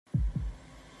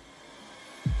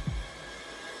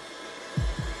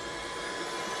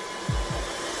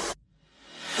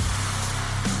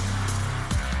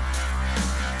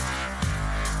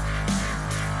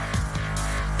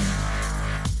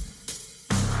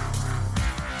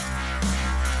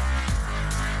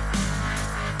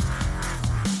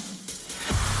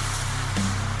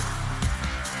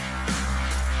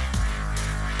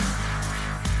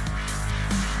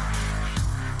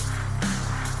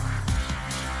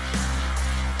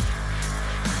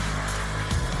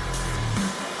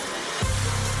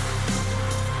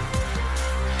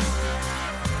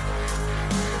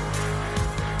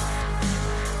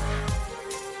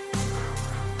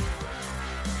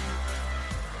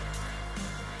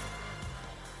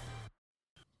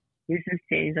This is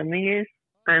Jane Dominguez.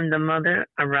 I'm the mother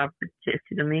of Robert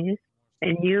Jesse Dominguez,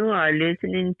 and you are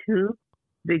listening to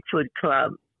Bigfoot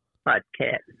Club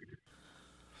podcast.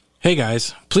 Hey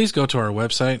guys, please go to our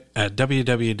website at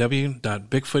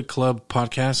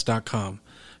www.bigfootclubpodcast.com.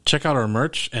 Check out our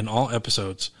merch and all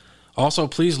episodes. Also,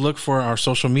 please look for our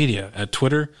social media at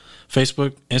Twitter,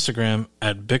 Facebook, Instagram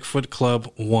at Bigfoot Club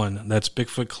 1. That's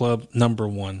Bigfoot Club number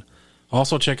 1.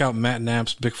 Also, check out Matt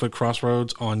Knapp's Bigfoot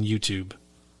Crossroads on YouTube.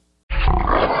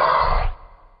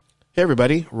 Hey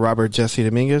everybody, Robert Jesse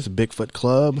Dominguez, Bigfoot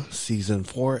Club, Season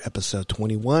 4, Episode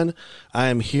 21. I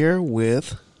am here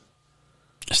with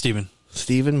Steven,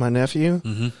 my nephew.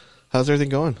 Mm-hmm. How's everything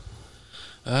going?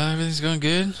 Everything's going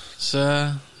good. It's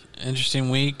interesting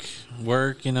week,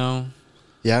 work, Yeah?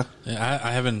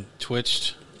 I haven't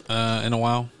twitched in a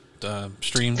while,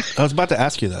 streamed. I was about to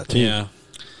ask you that, too.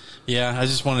 Yeah, I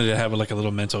just wanted to have a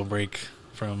little mental break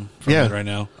from it right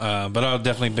now. But I'll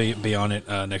definitely be on it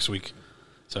next week.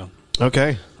 So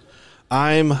Okay.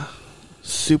 I'm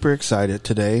super excited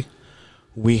today.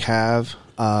 We have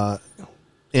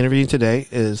interviewing today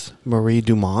is Marie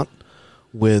Dumont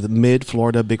with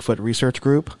Mid-Florida Bigfoot Research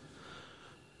Group.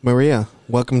 Maria,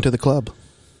 welcome to the club.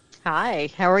 Hi,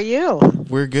 how are you?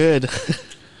 We're good.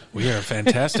 we are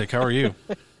fantastic. How are you?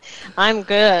 I'm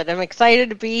good. I'm excited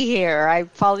to be here. I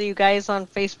follow you guys on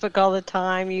Facebook all the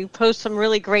time. You post some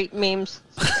really great memes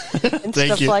and Thank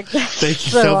stuff you. like that. Thank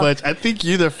you so much. I think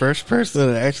you're the first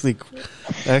person that actually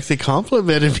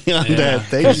complimented me on that.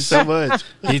 Thank you so much.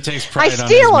 He takes pride I on his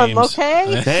steal them, memes.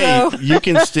 okay? Hey, So, you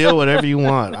can steal whatever you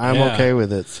want. I'm Yeah. okay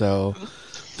with it. So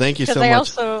thank you so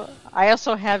because much. I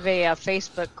also have a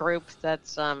Facebook group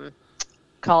that's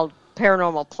called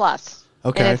Paranormal Plus.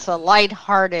 Okay. And it's a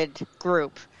lighthearted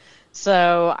group.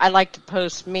 So I like to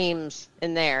post memes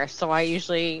in there. So I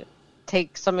usually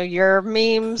take some of your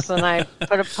memes and I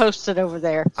post it over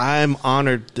there. I'm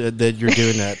honored that you're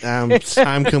doing that.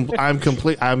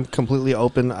 I'm completely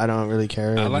open. I don't really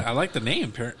care. I like the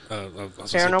name. Paranormal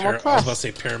Plus. I was about to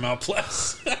say Paramount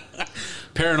Plus.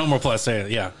 Paranormal Plus.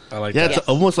 Yeah, I like Yeah, that. it's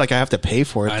almost like I have to pay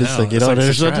for it I just know. to get It's on like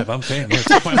there. subscribe. I'm paying. Yeah,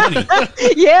 take my money.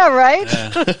 Yeah, right?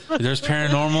 Yeah. There's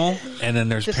Paranormal, and then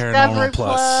there's Discovery Paranormal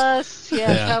Plus. Plus.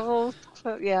 Yeah, Yeah. Travel.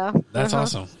 Yeah. That's Uh-huh.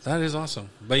 awesome. That is awesome.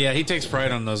 But yeah, he takes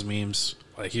pride on those memes.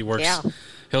 Like he works. Yeah.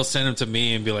 He'll send them to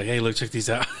me and be like, "Hey, look, check these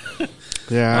out."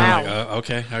 Yeah. Wow. I'm like,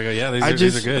 okay. I go, yeah,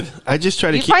 these are good. I just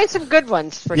try to You keep. find some good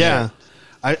ones for Yeah. sure.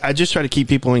 I just try to keep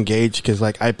people engaged because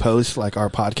I post our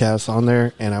podcasts on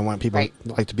there and I want people Right.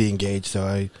 to be engaged.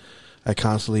 So I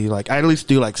constantly I at least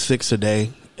do 6 a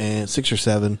day and 6 or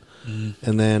 7. Mm-hmm.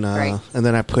 And then Right. and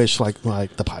then I push the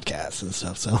podcasts and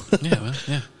stuff. So Yeah, man,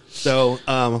 yeah. So,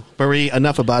 Marie,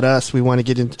 enough about us. We want to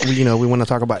get into, we want to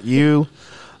talk about you.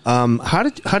 How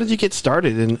did you get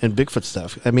started in Bigfoot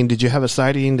stuff? I mean, did you have a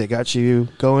sighting that got you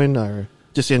going, or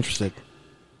just interested?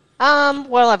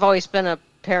 Well, I've always been a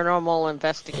paranormal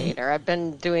investigator. I've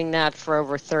been doing that for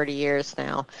over 30 years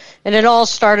now. And it all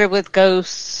started with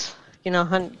ghosts,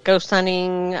 ghost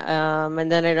hunting,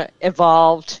 and then it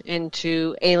evolved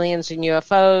into aliens and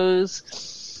UFOs.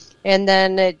 And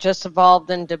then it just evolved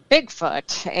into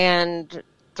Bigfoot. And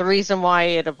the reason why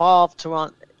it evolved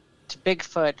to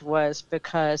Bigfoot was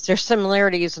because there's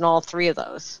similarities in all three of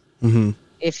those. Mm-hmm.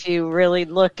 If you really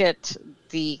look at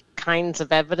the kinds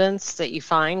of evidence that you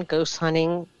find, ghost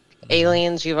hunting,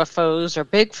 aliens, UFOs, or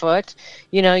Bigfoot,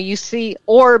 you see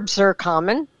orbs are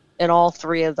common in all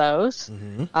three of those,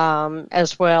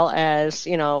 as well as,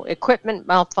 equipment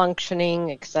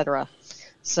malfunctioning, etc.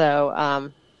 So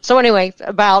anyway,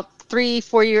 about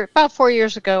 4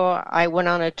 years ago, I went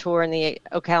on a tour in the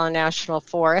Ocala National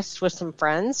Forest with some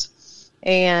friends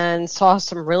and saw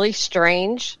some really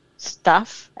strange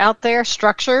stuff out there,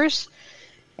 structures.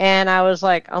 And I was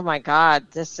like, oh my God,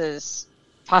 this is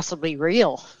possibly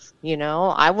real.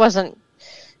 I wasn't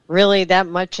really that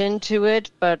much into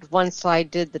it, but once I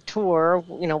did the tour,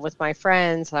 with my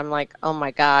friends, I'm like, oh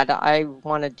my God, I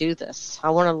want to do this.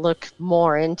 I want to look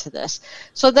more into this.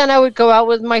 So then I would go out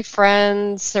with my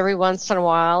friends every once in a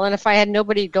while, and if I had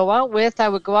nobody to go out with, I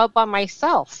would go out by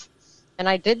myself. And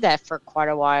I did that for quite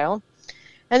a while.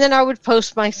 And then I would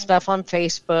post my stuff on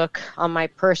Facebook on my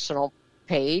personal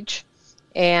page.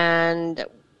 And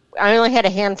I only had a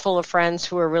handful of friends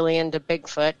who were really into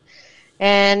Bigfoot.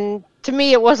 And to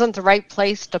me, it wasn't the right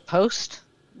place to post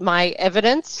my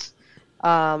evidence,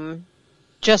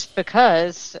 just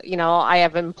because, I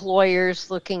have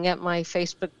employers looking at my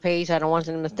Facebook page. I don't want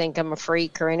them to think I'm a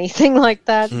freak or anything like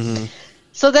that. Mm-hmm.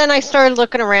 So then I started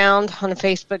looking around on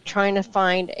Facebook trying to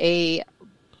find a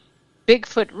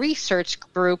Bigfoot research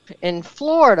group in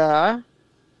Florida,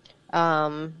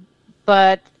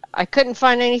 but I couldn't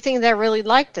find anything that I really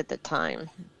liked at the time.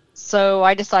 So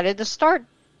I decided to start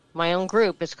my own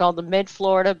group. It's called the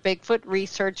Mid-Florida Bigfoot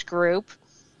Research Group.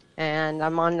 And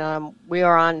we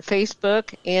are on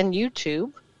Facebook and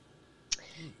YouTube.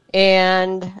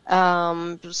 And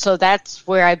so that's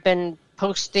where I've been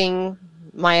posting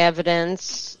my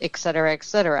evidence, et cetera, et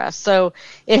cetera. So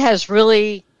it has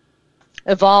really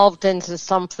evolved into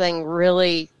something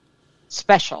really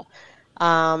special.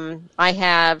 I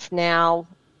have now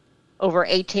over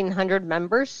 1,800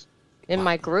 members in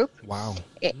my group. Wow.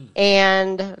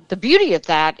 And the beauty of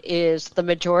that is the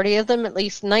majority of them, at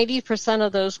least 90%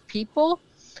 of those people,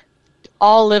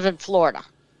 all live in Florida.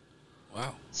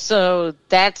 Wow. So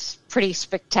that's pretty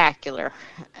spectacular.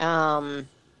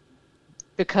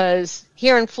 Because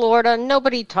here in Florida,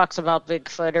 nobody talks about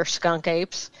Bigfoot or skunk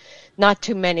apes. Not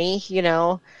too many, you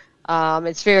know.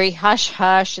 It's very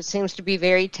hush-hush. It seems to be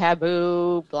very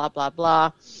taboo, blah, blah,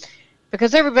 blah.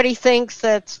 Because everybody thinks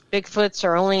that Bigfoots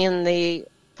are only in the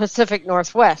Pacific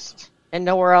Northwest and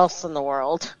nowhere else in the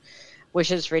world,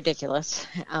 which is ridiculous.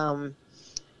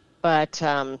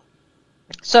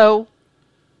 So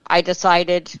I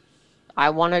decided I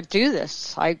want to do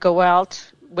this. I go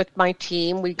out with my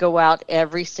team. We go out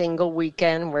every single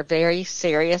weekend. We're very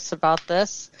serious about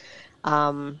this.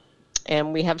 And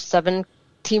we have 7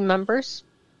 team members.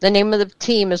 The name of the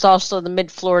team is also the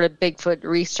Mid-Florida Bigfoot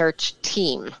Research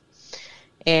Team.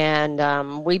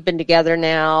 And we've been together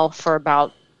now for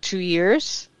about 2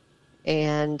 years.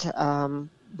 And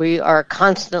we are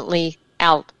constantly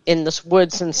out in the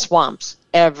woods and swamps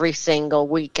every single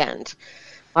weekend.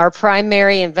 Our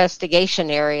primary investigation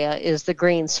area is the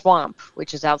Green Swamp,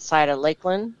 which is outside of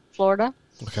Lakeland, Florida.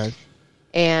 Okay.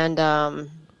 And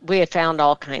we had found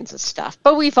all kinds of stuff.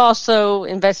 But we've also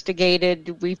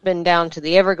investigated. We've been down to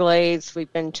the Everglades.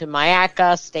 We've been to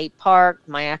Myakka State Park,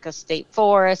 Myakka State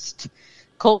Forest,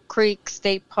 Colt Creek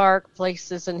State Park,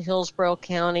 places in Hillsborough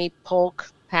County, Polk,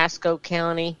 Pasco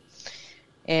County.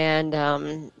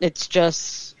 And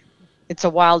it's a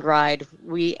wild ride.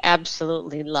 We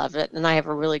absolutely love it, and I have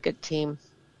a really good team.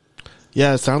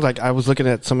 Yeah, it sounds like I was looking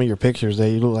at some of your pictures.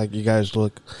 They look like you guys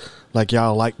look like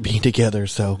y'all like being together.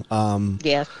 So,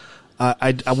 yeah.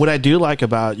 What I do like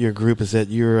about your group is that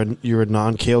you're a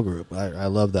non-kill group. I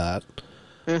love that.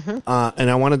 Mm-hmm. And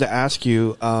I wanted to ask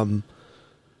you.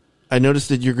 I noticed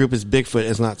that your group is Bigfoot,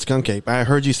 is not skunk ape. I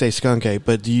heard you say skunk ape,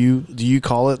 but do you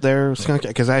call it there skunk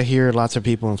ape? Because I hear lots of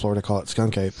people in Florida call it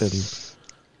skunk ape.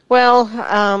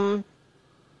 Well,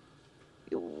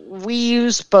 we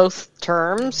use both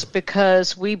terms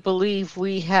because we believe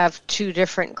we have 2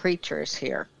 different creatures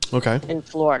here. Okay. In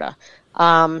Florida.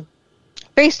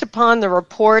 Based upon the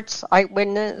reports,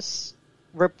 eyewitness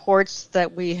reports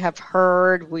that we have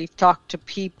heard, we've talked to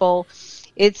people,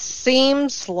 it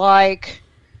seems like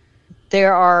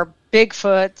there are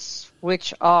Bigfoots,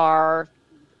 which are,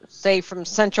 say, from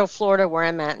Central Florida, where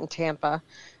I'm at in Tampa,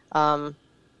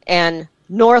 and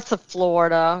north of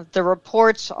Florida. The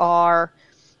reports are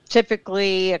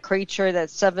typically a creature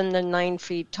that's 7 to 9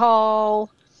 feet tall,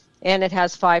 and it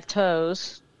has 5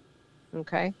 toes.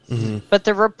 Okay? Mm-hmm. But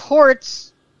the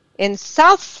reports in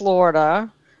South Florida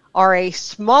are a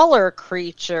smaller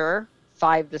creature,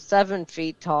 5 to 7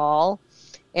 feet tall,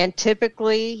 and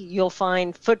typically you'll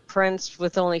find footprints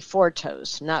with only 4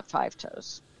 toes, not 5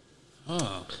 toes.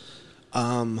 Oh.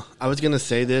 I was going to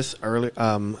say this earlier.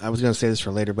 I was going to say this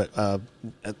for later, but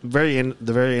at the very end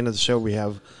of the show, we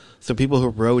have some people who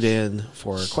wrote in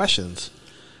for questions.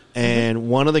 And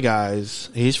one of the guys,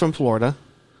 he's from Florida.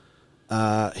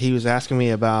 He was asking me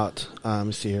about, let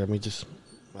me see here.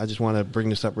 I just want to bring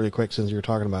this up really quick since you were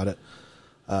talking about it.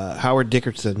 Howard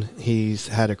Dickerson, he's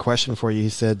had a question for you. He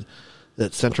said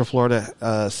that Central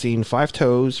Florida seen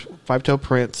 5-toe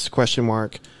prints, ?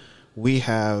 We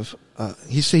have,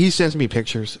 he sends me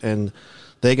pictures, and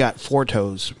they got 4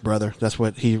 toes, brother. That's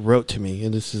what he wrote to me.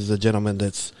 And this is a gentleman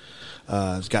that's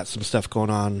has got some stuff going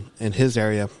on in his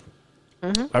area.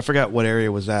 Mm-hmm. I forgot what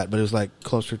area was that, but it was like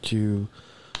closer to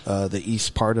the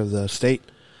east part of the state.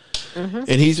 Mm-hmm.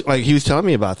 And he was telling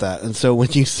me about that. And so when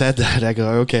you said that, I go,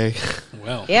 okay.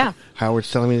 Well, yeah.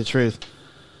 Howard's telling me the truth.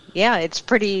 Yeah, it's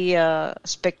pretty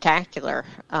spectacular.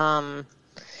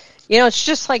 It's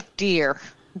just like deer.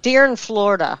 Deer in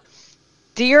Florida.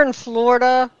 Deer in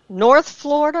Florida, North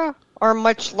Florida, are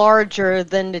much larger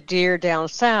than the deer down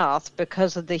south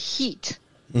because of the heat.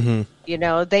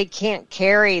 Mm-hmm. They can't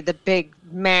carry the big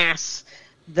mass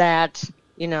that,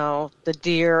 the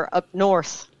deer up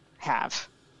north have.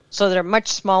 So they're much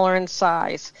smaller in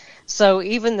size. So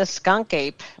even the skunk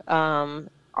ape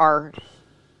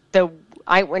the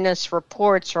eyewitness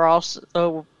reports are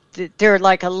also, they're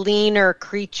like a leaner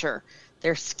creature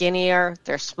They're skinnier,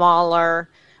 they're smaller,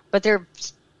 but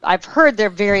I've heard they're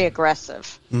very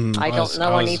aggressive. I don't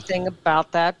know anything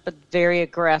about that, but very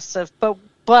aggressive.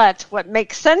 But what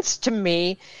makes sense to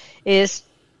me is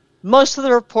most of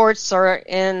the reports are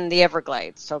in the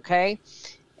Everglades, okay?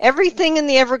 Everything in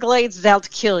the Everglades is out to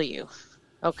kill you,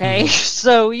 okay?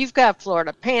 So you've got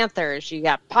Florida panthers, you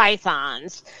got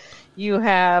pythons, you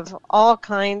have all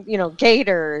kinds,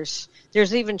 gators.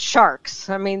 There's even sharks.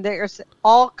 I mean, there's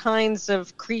all kinds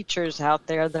of creatures out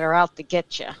there that are out to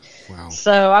get you. Wow.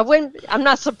 So I'm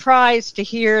not surprised to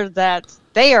hear that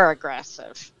they are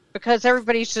aggressive because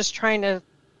everybody's just trying to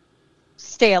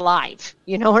stay alive.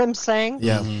 You know what I'm saying?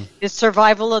 Yeah. It's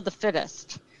survival of the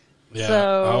fittest. Yeah.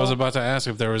 So, I was about to ask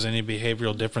if there was any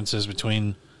behavioral differences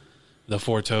between the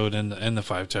 4-toed and the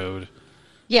 5-toed.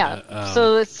 Yeah.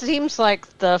 So it seems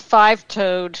like the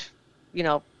 5-toed,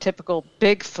 typical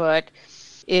Bigfoot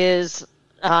is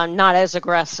not as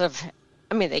aggressive.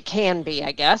 I mean, they can be,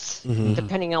 I guess,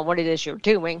 depending on what it is you're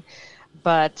doing.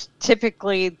 But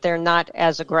typically, they're not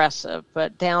as aggressive.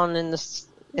 But down in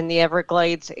the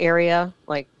Everglades area,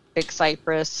 like Big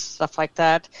Cypress, stuff like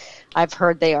that, I've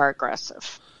heard they are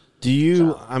aggressive. Do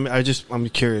you? I'm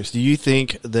curious. Do you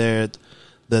think that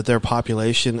their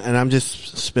population, and I'm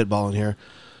just spitballing here,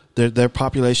 their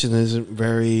population isn't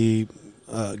very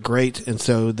great, and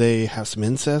so they have some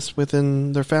incest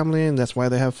within their family, and that's why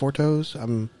they have 4 toes?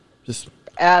 I'm just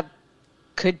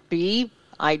could be.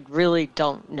 I really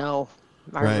don't know.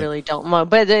 Right. Really don't know,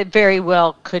 but it very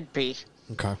well could be.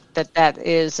 Okay. That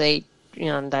is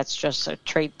that's just a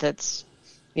trait that's,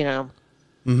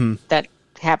 that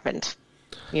happened.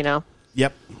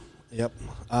 Yep.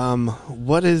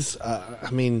 What is?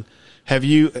 Have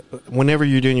you, whenever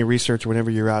you're doing your research, or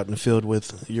whenever you're out in the field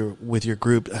with your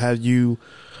group, have you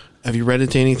read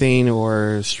into anything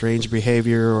or strange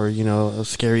behavior or a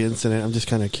scary incident? I'm just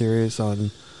kind of curious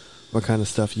on what kind of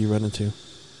stuff you run into.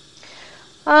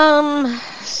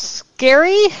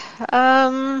 Scary.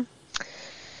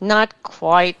 Not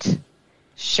quite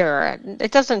sure.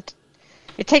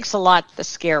 It takes a lot to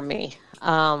scare me.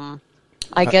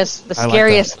 I guess the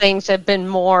scariest things have been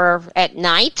more at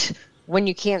night when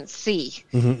you can't see.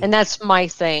 And that's my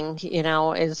thing,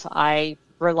 is I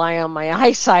rely on my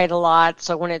eyesight a lot.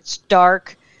 So when it's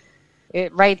dark,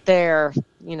 right there,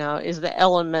 is the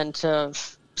element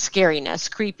of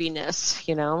scariness, creepiness,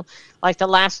 Like the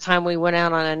last time we went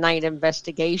out on a night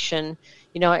investigation,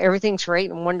 everything's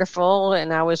great and wonderful.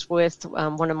 And I was with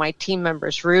one of my team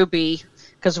members, Ruby,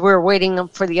 because we were waiting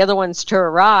for the other ones to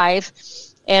arrive.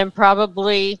 And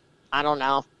probably,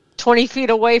 20 feet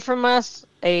away from us,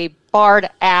 a barred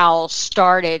owl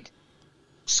started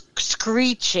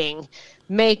screeching,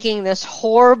 making this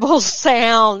horrible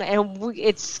sound, and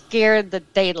it scared the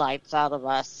daylights out of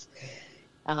us.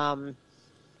 And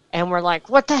we're like,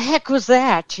 what the heck was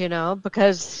that,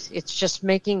 because it's just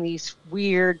making these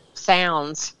weird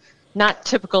sounds, not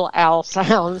typical owl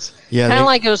sounds. Yeah, kind of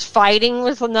like it was fighting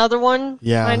with another one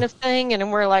kind of thing.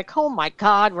 And we're like, oh, my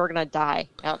God, we're going to die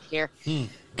out here.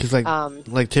 Because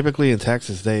like typically in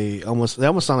Texas, they almost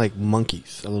sound like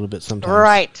monkeys a little bit sometimes.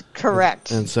 Right,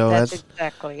 correct. And so that's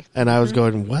exactly. And I was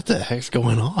going, what the heck's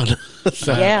going on?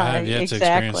 So yeah, I have yet exactly.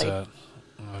 to experience that.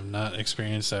 I've not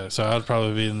experienced that. So I'd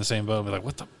probably be in the same boat and be like,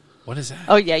 what is that?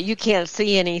 Oh, yeah, you can't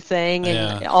see anything.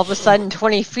 And all of a sudden,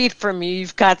 20 feet from you,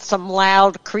 you've got some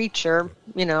loud creature,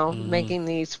 making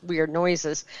these weird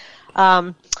noises.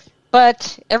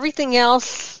 But everything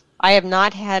else, I have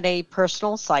not had a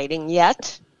personal sighting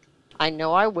yet. I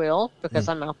know I will because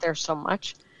I'm out there so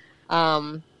much.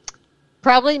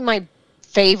 Probably my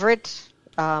favorite,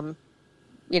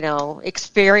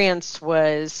 experience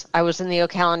was I was in the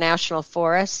Ocala National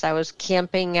Forest. I was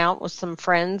camping out with some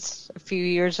friends a few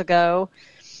years ago,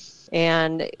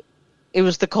 and it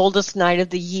was the coldest night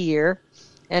of the year,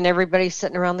 and everybody's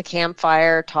sitting around the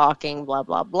campfire talking, blah,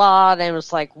 blah, blah, and it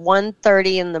was like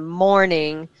 1:30 in the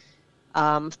morning.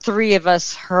 3 of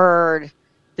us heard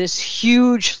this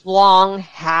huge, long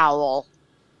howl,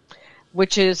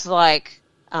 which is like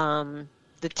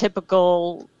the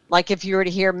typical, like if you were to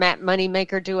hear Matt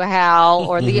Moneymaker do a howl,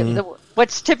 or the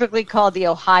what's typically called the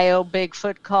Ohio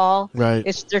Bigfoot call. Right.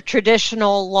 It's their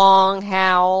traditional long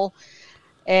howl,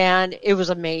 and it was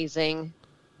amazing.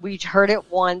 We heard it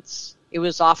once. It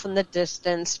was off in the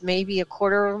distance, maybe a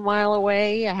quarter of a mile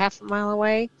away, a half a mile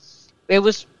away. It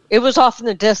was off in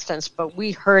the distance, but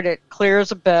we heard it clear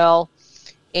as a bell,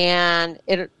 and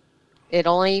it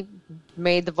only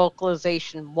made the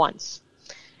vocalization once,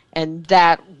 and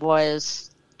that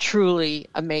was truly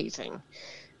amazing.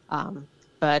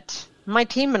 But my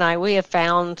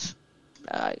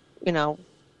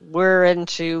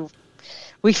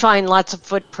we find lots of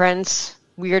footprints,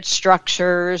 weird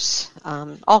structures,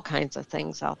 all kinds of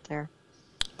things out there.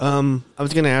 I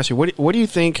was going to ask you, what do you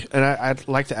think, and I'd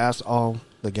like to ask all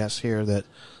the guests here that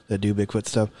do Bigfoot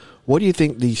stuff, what do you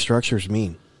think these structures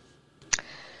mean?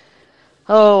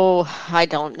 Oh, I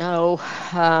don't know.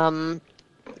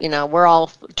 We're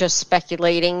all just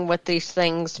speculating what these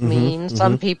things mean.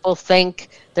 Some people think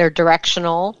they're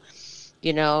directional,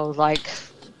 like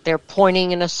they're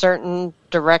pointing in a certain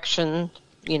direction,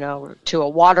 to a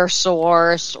water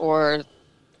source or,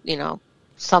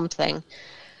 something.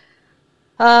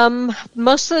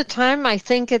 Most of the time, I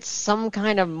think it's some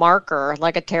kind of marker,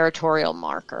 like a territorial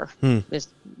marker.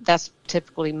 That's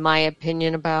typically my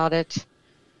opinion about it.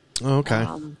 Okay.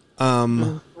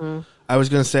 I was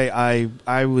going to say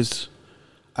I was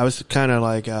kind of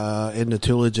like in the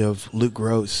tutelage of Luke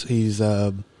Gross. He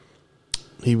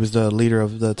was the leader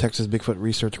of the Texas Bigfoot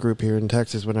Research Group here in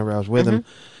Texas. Whenever I was with him,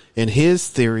 and his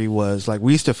theory was like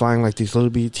we used to find like these little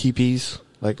bitty teepees,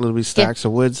 like little bitty stacks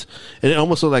of woods, and it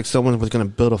almost looked like someone was going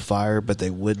to build a fire, but they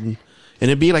wouldn't. And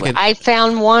it'd be like I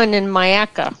found one in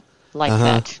Mayaca like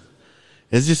that.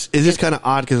 It's just kind of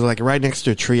odd because like right next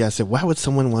to a tree, I said, why would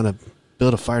someone want to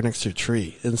build a fire next to a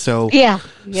tree? And so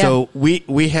so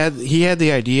he had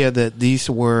the idea that these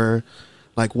were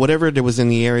like whatever there was in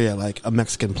the area, like a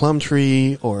Mexican plum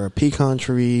tree or a pecan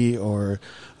tree or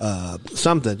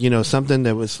something, something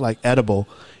that was like edible.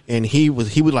 And he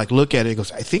would like look at it and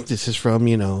goes, I think this is from,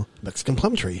 Mexican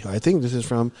plum tree. I think this is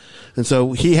from, and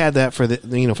so he had that for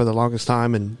for the longest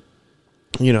time. And,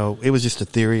 it was just a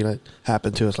theory that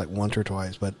happened to us like once or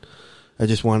twice, but I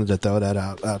just wanted to throw that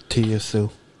out to you, Sue.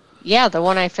 Yeah, the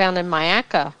one I found in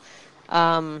Mayaca.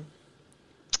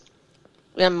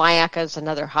 Mayaca is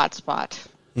another hot spot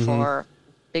for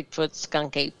Bigfoot,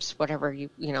 skunk apes, whatever you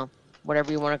want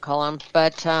to call them.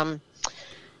 But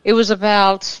it was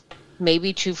about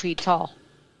maybe 2 feet tall,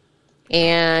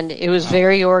 and it was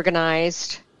very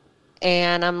organized.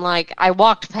 And I'm like, I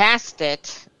walked past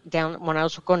it down when I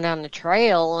was going down the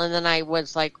trail, and then I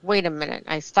was like, wait a minute.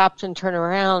 I stopped and turned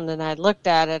around, and I looked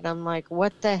at it. I'm like,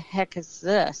 what the heck is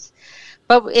this?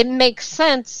 But it makes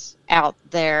sense out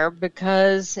there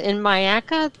because in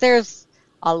Mayaca, there's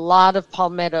a lot of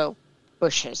palmetto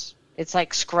bushes. It's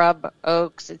like scrub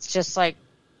oaks. It's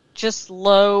just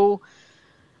low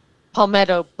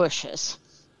palmetto bushes.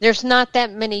 There's not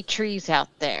that many trees out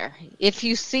there. If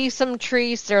you see some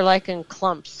trees, they're like in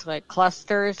clumps, like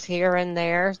clusters here and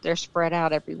there. They're spread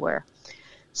out everywhere.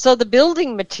 So the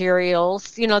building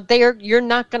materials, you're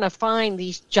not going to find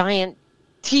these giant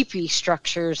teepee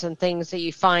structures and things that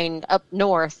you find up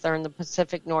north or in the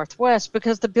Pacific Northwest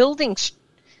because the building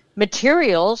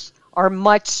materials are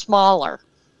much smaller.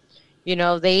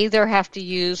 They either have to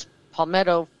use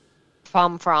palmetto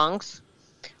palm fronds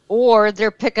or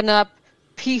they're picking up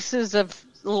pieces of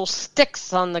little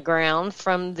sticks on the ground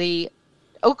from the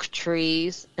oak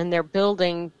trees and they're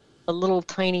building a little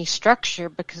tiny structure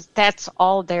because that's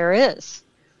all there is.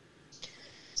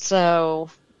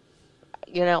 So,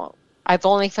 I've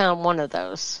only found one of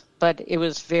those, but it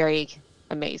was very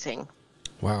amazing.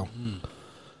 Wow.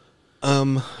 Let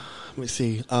me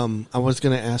see. I was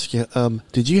going to ask you,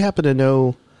 did you happen to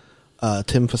know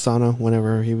Tim Fasano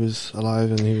whenever he was alive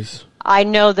and he was... I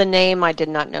know the name. I did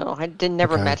not know. I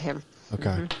never met him.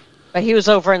 Okay. But he was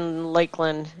over in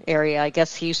Lakeland area. I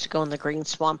guess he used to go in the Green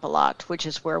Swamp a lot, which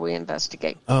is where we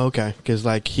investigate. Oh, okay. Because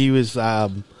like he was, I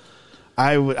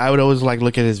would always like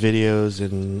look at his videos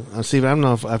and Steve. I don't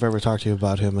know if I've ever talked to you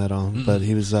about him at all, but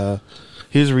he was a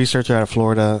researcher out of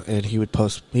Florida, and he would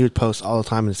post all the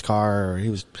time in his car, or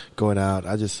he was going out.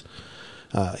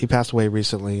 He passed away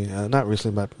recently, not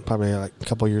recently, but probably like a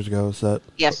couple of years ago. So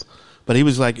yes. But he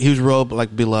was real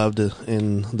like beloved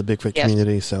in the Bigfoot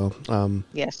community. So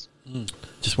yes,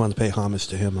 just wanted to pay homage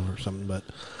to him or something. But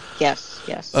yes.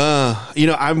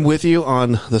 I'm with you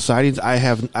on the sightings.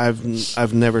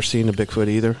 I've never seen a Bigfoot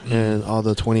either, in all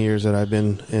the 20 years that I've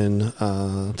been in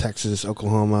Texas,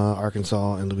 Oklahoma,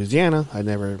 Arkansas, and Louisiana. I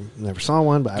never saw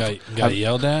one. But got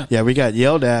yelled at. Yeah, we got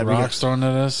yelled at. Rocks thrown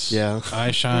at us. Yeah,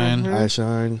 eye shine.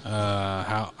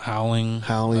 Howling,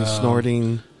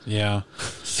 snorting. Yeah.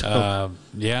 So.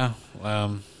 Yeah.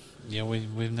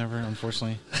 We've never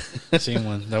unfortunately seen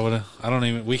one. That would I don't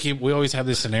even. We always have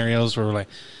these scenarios where we're like,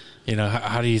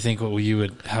 how do you think how do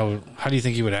you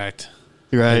think you would act?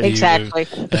 Right. Exactly.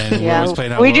 And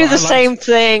yeah. We do the same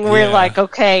thing. We're like,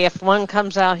 okay, if one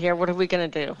comes out here, what are we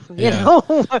going to do? Are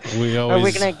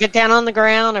we going to get down on the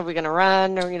ground? Are we going to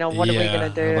run? Or, what are we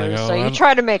going to do? Like, so you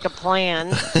try to make a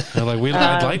plan.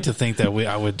 I'd like to think that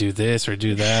I would do this or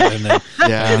do that. And then,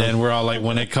 and then we're all like,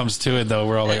 when it comes to it, though,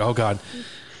 we're all like, oh, God.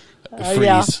 freeze,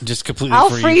 yeah. just completely I'll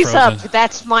freeze frozen. up.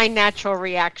 That's my natural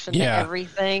reaction Yeah. to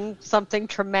everything. Something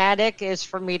traumatic is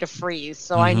for me to freeze.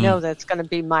 So I know that's going to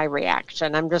be my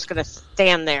reaction. I'm just going to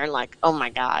stand there and like, oh my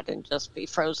God, and just be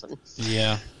frozen.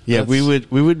 Yeah, Yeah, we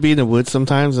would be in the woods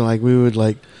sometimes, and like we would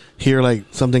like hear like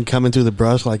something coming through the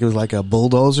brush, like it was like a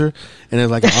bulldozer, and it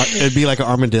was like it'd be like an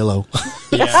armadillo.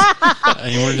 Yeah,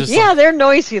 and we're just Yeah, they're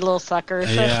noisy little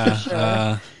suckers. That's for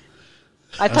sure.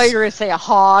 I thought you were going to say a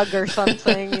hog or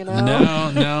something, you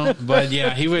know? No, but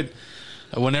yeah, he would.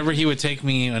 Whenever he would take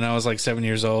me when I was like 7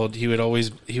 years old, he would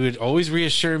always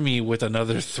reassure me with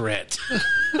another threat.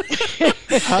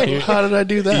 How did I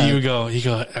do that? He go,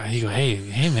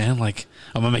 hey man, like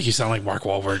I'm gonna make you sound like Mark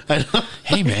Wahlberg.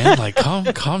 Hey man, like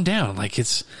calm down. Like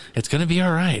it's gonna be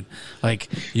all right. Like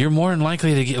you're more than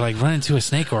likely to get like run into a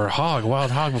snake or a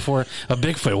wild hog before a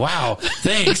Bigfoot. Wow,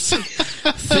 thanks,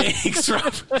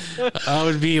 Rob. I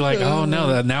would be like, oh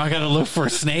no, now I gotta look for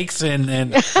snakes and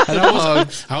I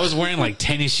was wearing like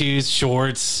tennis shoes,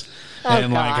 shorts,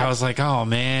 and like I was like, oh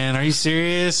man, are you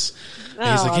serious? And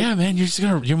he's like, yeah, man,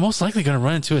 you're most likely gonna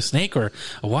run into a snake or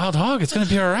a wild hog. It's gonna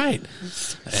be all right.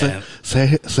 Say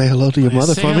hello to your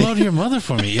mother for me. Say hello to your mother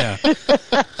for me. Yeah.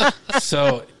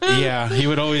 So yeah, he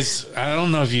would always. I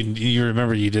don't know if you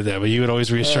remember you did that, but you would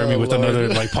always reassure me with another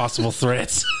like possible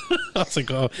threats. I was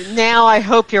like, oh. Now I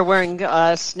hope you're wearing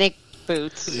snake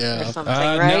boots or something,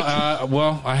 right? No,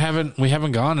 well, we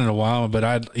haven't gone in a while,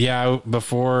 but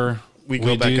before we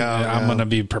go back out, I'm gonna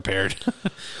be prepared.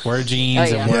 Wear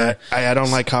jeans and wear. I don't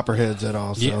like copperheads at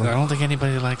all. So. Yeah, I don't think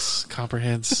anybody likes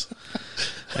copperheads.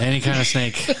 Any kind of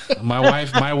snake. My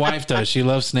wife does. She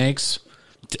loves snakes.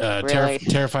 Really?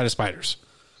 Terrified of spiders.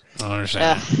 I don't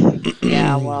understand.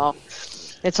 Yeah, well,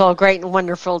 it's all great and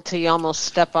wonderful till you almost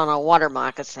step on a water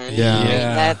moccasin. Yeah. I mean,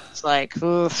 that's like,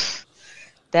 oof.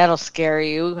 That'll scare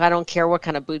you. I don't care what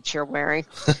kind of boots you're wearing.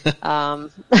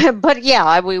 But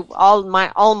yeah,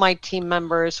 all my team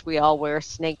members, we all wear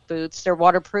snake boots. They're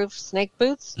waterproof snake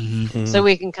boots, so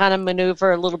we can kind of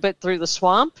maneuver a little bit through the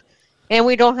swamp, and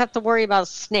we don't have to worry about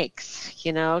snakes,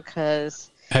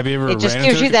 because it just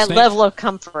gives you that level of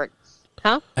comfort.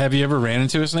 Huh? Have you ever ran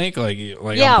into a snake? Like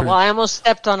yeah, well, I almost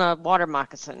stepped on a water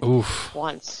moccasin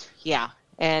once. Yeah,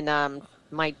 and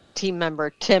my team member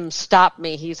Tim stopped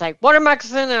me. He's like, water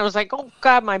moccasin, and I was like, oh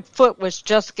God, my foot was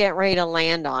just getting ready to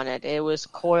land on it. It was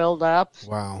coiled up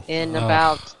in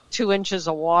about 2 inches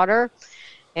of water,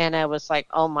 and I was like,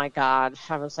 oh my God.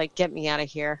 I was like, get me out of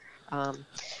here.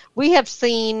 We have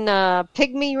seen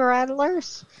pygmy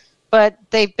rattlers, but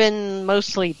they've been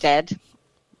mostly dead.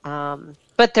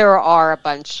 But there are a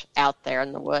bunch out there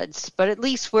in the woods. But at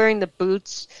least wearing the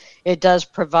boots, it does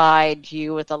provide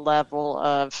you with a level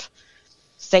of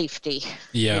safety.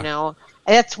 Yeah.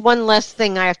 That's one less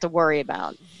thing I have to worry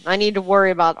about. I need to worry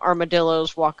about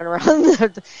armadillos walking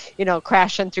around,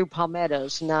 crashing through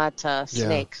palmettos, not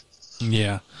snakes.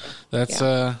 Yeah. That's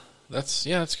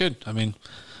good. I mean,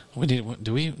 where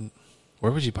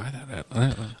would you buy that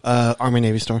at? Army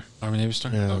Navy store. Army Navy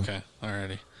store? Yeah. Okay.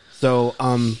 Alrighty. So,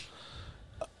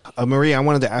 Marie, I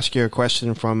wanted to ask you a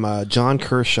question from John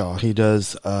Kershaw. He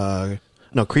does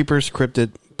Creepers,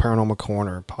 Cryptid, Paranormal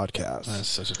Corner podcast. That's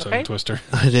such a tongue twister.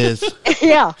 It is.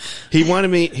 Yeah. He wanted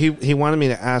me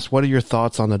to ask, what are your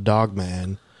thoughts on the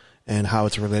Dogman and how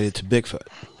it's related to Bigfoot?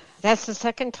 That's the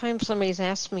second time somebody's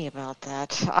asked me about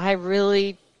that. I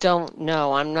really don't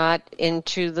know. I'm not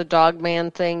into the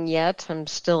Dogman thing yet. I'm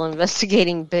still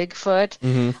investigating Bigfoot.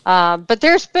 Mm-hmm. But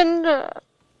there's been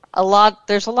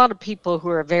there's a lot of people who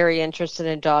are very interested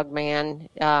in Dogman.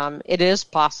 It is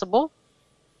possible,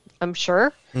 I'm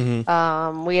sure.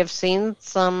 Mm-hmm. We have seen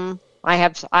some. I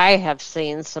have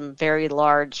seen some very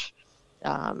large,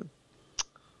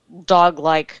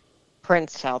 dog-like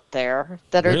prints out there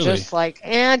that are just like,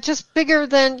 just bigger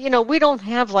than we don't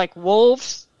have like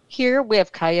wolves here. We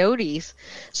have coyotes.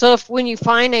 So when you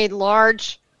find a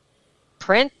large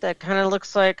print that kind of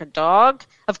looks like a dog,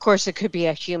 of course it could be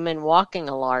a human walking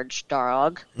a large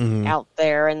dog out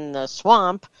there in the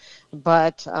swamp,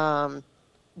 but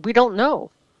we don't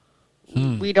know.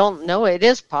 We don't know. It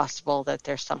is possible that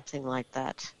there's something like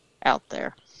that out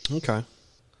there. Okay.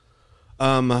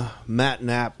 Matt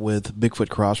Knapp with Bigfoot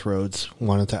Crossroads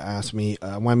wanted to ask you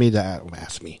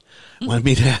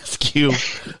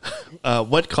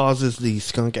what causes the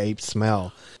skunk ape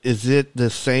smell? Is it the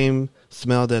same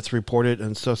smell that's reported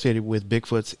and associated with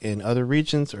Bigfoots in other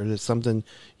regions, or is it something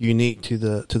unique to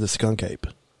the skunk ape?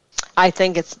 I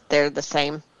think they're the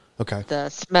same. Okay. The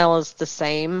smell is the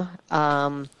same,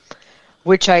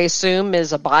 which I assume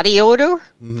is a body odor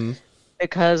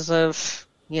because of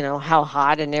how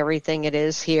hot and everything it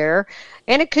is here.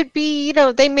 And it could be,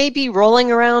 they may be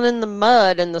rolling around in the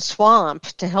mud in the swamp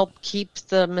to help keep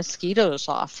the mosquitoes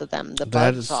off of them, the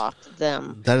bugs off of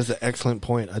them. That is an excellent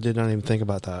point. I did not even think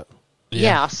about that.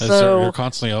 Yeah, so you're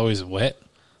constantly always wet,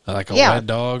 like a wet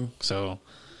dog. So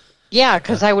yeah,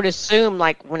 because I would assume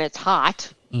like when it's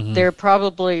hot, they're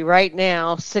probably right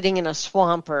now sitting in a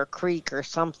swamp or a creek or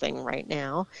something right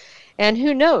now. And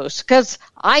who knows? Because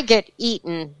I get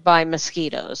eaten by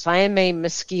mosquitoes. I am a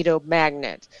mosquito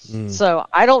magnet. So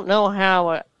I don't know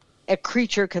how a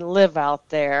creature can live out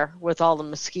there with all the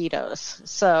mosquitoes.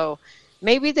 So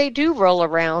maybe they do roll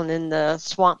around in the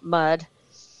swamp mud.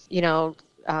 It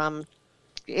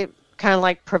kind of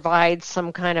like provides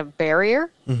some kind of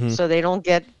barrier so they don't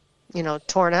get,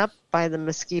 torn up by the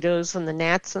mosquitoes and the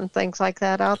gnats and things like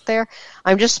that out there.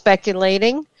 I'm just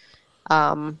speculating.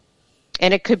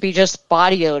 And it could be just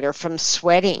body odor from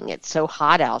sweating. It's so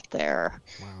hot out there.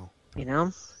 Wow.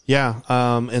 Yeah.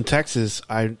 In Texas,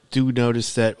 I do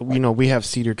notice that, we have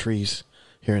cedar trees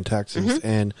here in Texas.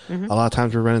 And a lot of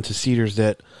times we run into cedars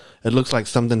that it looks like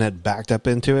something had backed up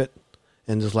into it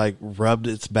and just like rubbed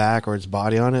its back or its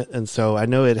body on it. And so I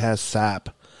know it has sap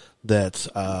that's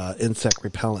insect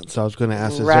repellent. So I was going to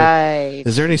ask,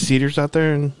 is there any cedars out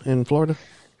there in Florida?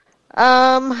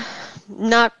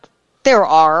 There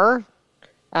are.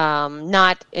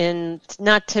 Not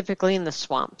typically in the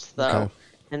swamps though. Okay.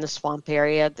 In the swamp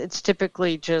area, it's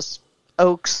typically just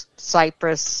oaks,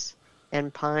 cypress,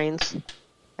 and pines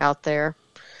out there,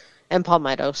 and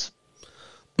palmettos.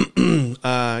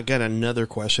 I got another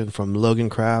question from Logan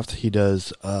Kraft. He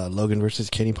does Logan versus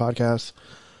Kenny podcast.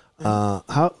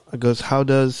 How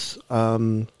does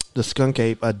the skunk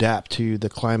ape adapt to the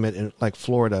climate in like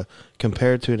Florida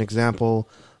compared to an example,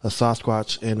 a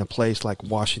Sasquatch in a place like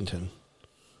Washington?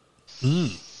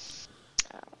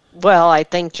 Well, I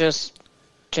think just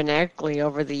genetically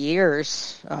over the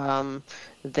years,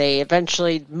 they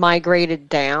eventually migrated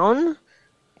down,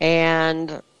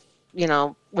 and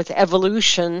with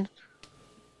evolution,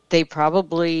 they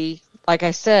probably, like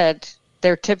I said,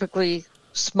 they're typically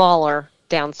smaller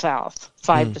down south,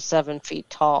 5 to 7 feet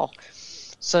tall.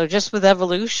 So just with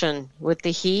evolution, with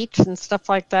the heat and stuff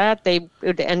like that, they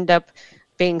would end up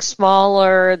being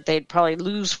smaller. They'd probably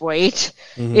lose weight.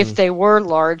 If they were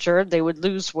larger, they would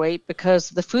lose weight because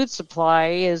the food supply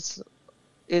is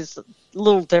a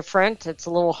little different. It's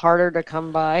a little harder to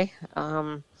come by.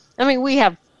 We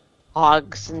have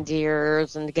hogs and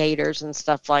deers and gators and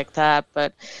stuff like that,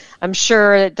 but I'm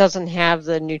sure it doesn't have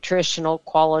the nutritional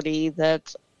quality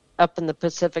that's up in the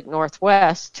Pacific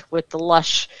Northwest with the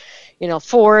lush,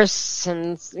 forests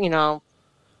and,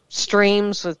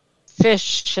 streams with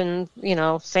fish and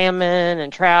salmon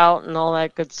and trout and all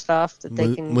that good stuff that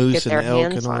they can get their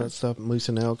hands on. Moose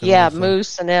and elk.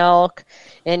 Moose and elk.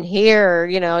 And here,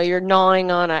 you're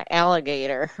gnawing on an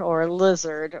alligator or a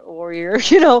lizard, or you're,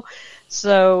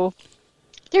 so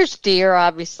there's deer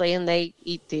obviously, and they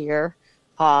eat deer,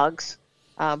 hogs,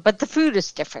 but the food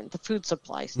is different. The food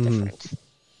supply is different.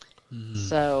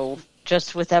 So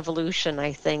just with evolution,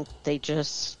 I think they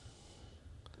just,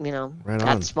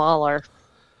 got smaller.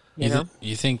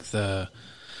 You think the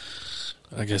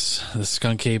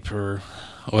skunk ape or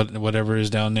whatever is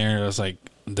down there is like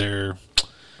their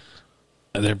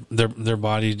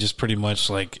body just pretty much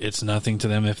like it's nothing to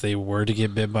them if they were to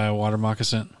get bit by a water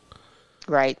moccasin?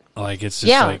 Right. Like it's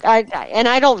just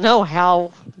I don't know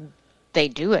how they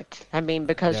do it.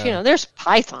 Because there's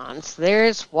pythons,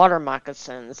 there's water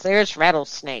moccasins, there's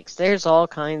rattlesnakes, there's all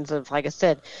kinds of, like I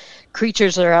said,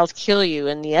 creatures that are out to kill you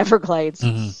in the Everglades.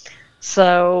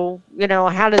 So,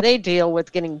 how do they deal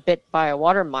with getting bit by a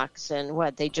water moccasin?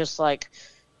 What, they just like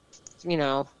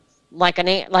a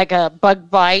bug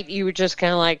bite, you would just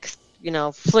kind of like,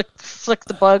 flick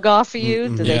the bug off of you?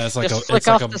 Do they just flick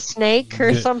off the snake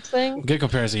or something? Good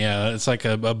comparison, yeah. It's like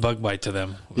a bug bite to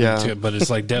them. Yeah. But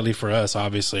it's like deadly for us,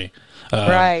 obviously.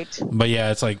 Right. But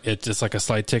yeah, it's like a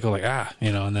slight tickle, like,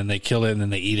 and then they kill it and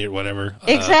then they eat it, whatever.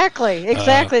 Exactly.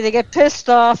 They get pissed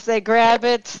off, they grab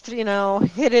it,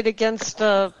 hit it against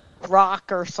a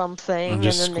rock or something, and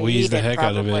just then squeeze they eat the heck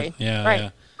out of it.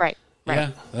 Yeah. Right. Yeah,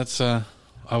 that's I've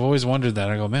always wondered that.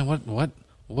 I go, man,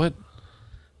 what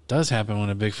does happen when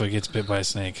a Bigfoot gets bit by a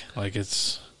snake? Like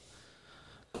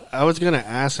I was going to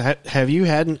ask, have you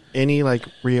had any like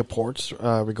reports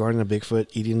regarding a Bigfoot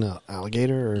eating an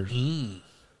alligator? Or?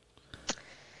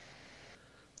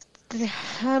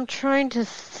 I'm trying to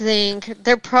think.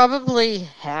 There probably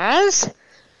has,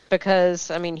 because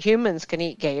humans can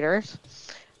eat gators.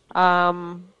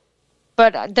 But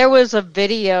there was a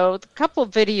couple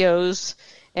videos,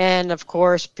 and of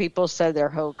course people said they're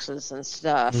hoaxes and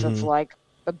stuff of like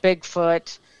a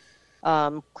Bigfoot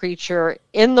creature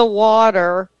in the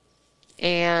water,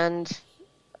 and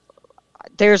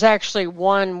there's actually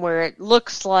one where it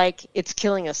looks like it's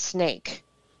killing a snake.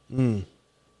 Mm.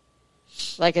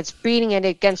 Like it's beating it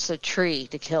against a tree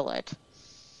to kill it.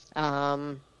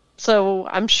 So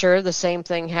I'm sure the same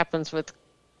thing happens with,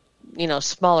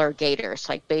 smaller gators,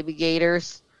 like baby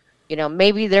gators.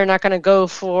 Maybe they're not going to go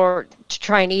to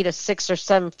try and eat a 6 or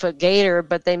 7 foot gator,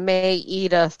 but they may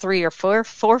eat a 3 or 4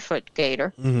 foot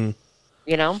gator.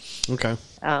 Mm-hmm. Okay.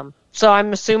 So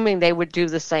I'm assuming they would do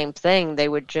the same thing. They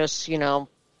would just,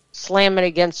 slam it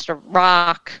against a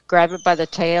rock, grab it by the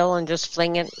tail, and just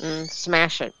fling it and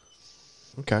smash it.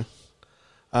 Okay.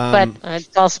 But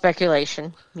it's all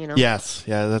speculation, Yes,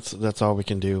 yeah, that's all we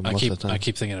can do most of the time. I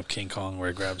keep thinking of King Kong, where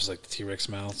he grabs like the T-Rex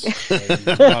mouth,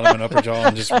 bottom and upper jaw,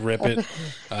 and just rip it.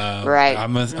 Right.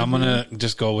 I'm gonna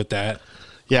just go with that.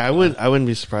 Yeah, I wouldn't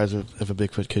be surprised if a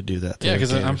Bigfoot could do that. Yeah,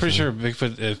 because I'm pretty sure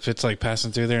Bigfoot, if it's like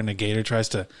passing through there and the gator tries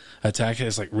to attack it,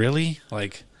 it's like, really?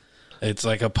 Like, it's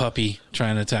like a puppy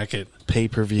trying to attack it.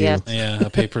 Pay-per-view. Yeah. A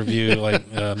pay-per-view like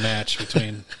match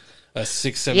between a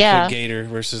 6-7 foot gator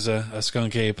versus a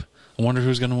skunk ape. I wonder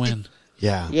who's going to win.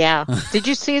 Yeah. Yeah. Did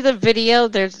you see the video?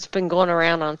 There's been going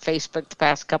around on Facebook the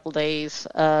past couple days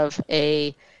of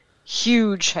a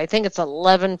huge, I think it's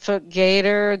 11-foot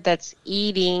gator that's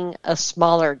eating a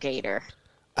smaller gator.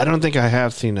 I don't think I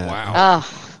have seen that. Wow.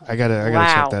 I gotta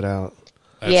check that out.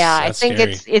 I think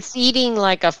scary. it's eating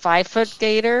like a 5-foot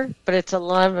gator, but it's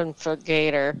 11-foot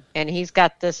gator, and he's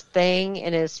got this thing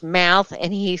in his mouth,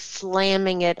 and he's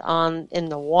slamming it in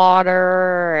the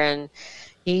water, and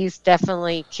he's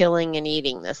definitely killing and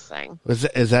eating this thing.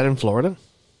 Is that in Florida?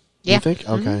 Yeah. You think?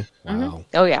 Okay. Mm-hmm. Wow.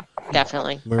 Oh yeah,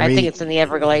 definitely. Marie, I think it's in the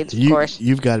Everglades, of course.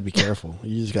 You've got to be careful.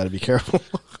 You just got to be careful.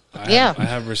 I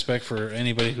have respect for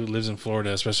anybody who lives in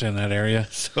Florida, especially in that area.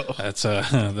 So that's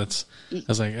I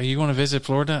was like, are you going to visit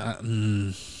Florida?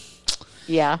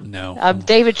 Yeah. No.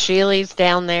 David Shealy's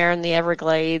down there in the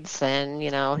Everglades, and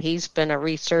he's been a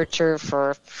researcher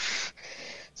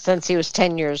since he was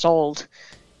 10 years old,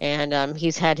 and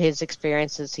he's had his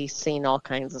experiences. He's seen all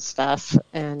kinds of stuff,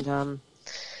 and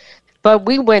but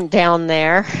we went down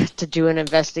there to do an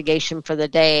investigation for the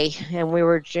day, and we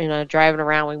were, driving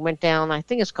around. We went down, I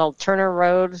think it's called Turner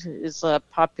Road, is a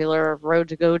popular road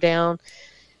to go down.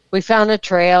 We found a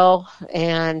trail,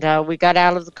 and we got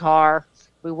out of the car.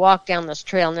 We walked down this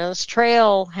trail. Now, this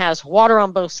trail has water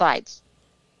on both sides.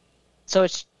 So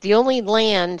it's the only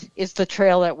land is the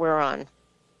trail that we're on,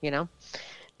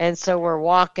 And so we're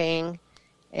walking,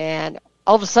 and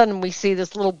all of a sudden, we see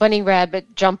this little bunny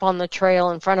rabbit jump on the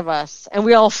trail in front of us, and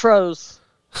we all froze.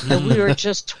 And we were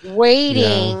just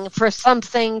waiting for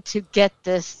something to get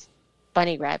this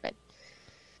bunny rabbit.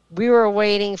 We were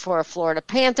waiting for a Florida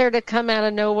panther to come out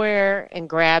of nowhere and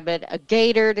grab it, a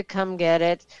gator to come get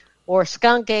it, or a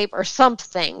skunk ape or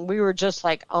something. We were just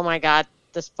like, oh, my God,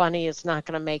 this bunny is not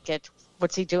going to make it.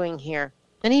 What's he doing here?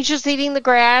 And he's just eating the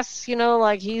grass,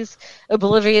 like he's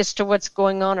oblivious to what's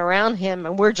going on around him.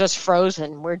 And we're just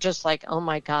frozen. We're just like, oh,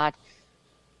 my God,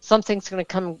 something's going to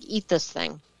come eat this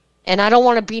thing. And I don't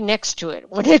want to be next to it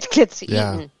when it gets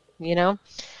eaten,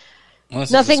 Unless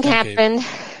Nothing happened.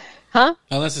 Huh?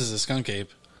 Unless it's a skunk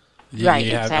ape. Right,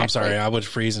 exactly. I'm sorry. I would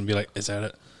freeze and be like, is that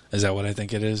it? Is that what I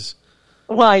think it is?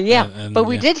 Well, yeah. But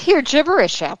we did hear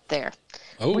gibberish out there.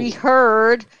 Oh. We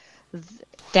heard...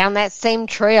 down that same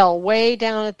trail, way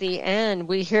down at the end,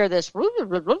 we hear this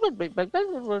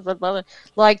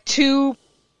like two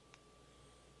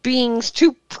beings,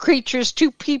 two creatures, two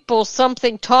people,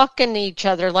 something talking to each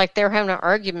other like they're having an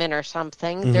argument or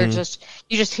something. Mm-hmm. They're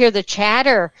you just hear the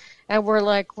chatter, and we're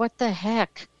like, what the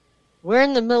heck? We're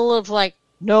in the middle of like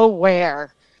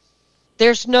nowhere.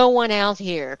 There's no one out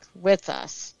here with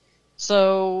us.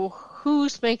 So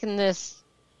who's making this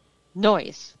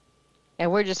noise?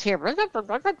 And we're just here,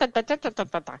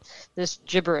 this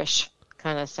gibberish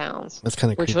kind of sounds. That's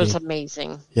kind of creepy. Which was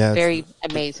amazing. Yeah. Very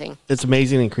amazing. It's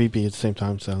amazing and creepy at the same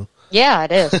time, so. Yeah,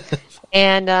 it is.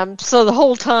 And so the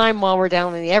whole time while we're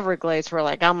down in the Everglades, we're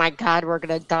like, oh, my God, we're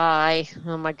going to die.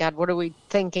 Oh, my God, what are we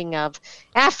thinking of?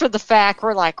 After the fact,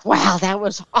 we're like, wow, that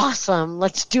was awesome.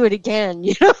 Let's do it again,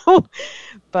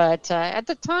 But at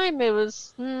the time, it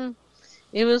was...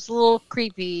 it was a little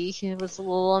creepy. It was a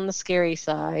little on the scary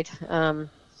side. But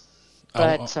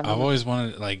I've always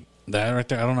wanted like that right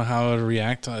there. I don't know how I would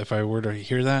react if I were to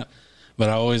hear that, but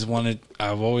I've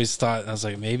always thought, I was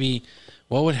like, maybe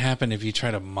what would happen if you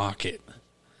try to mock it?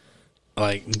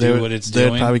 Like what it's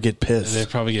doing? They'd probably get pissed. They'd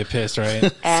probably get pissed,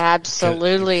 right?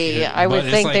 Absolutely. I would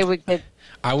think they would get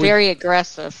very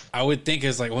aggressive. I would think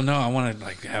it's like, well, no, I want to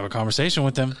like have a conversation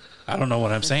with them. I don't know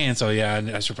what I'm saying, so yeah,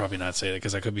 I should probably not say that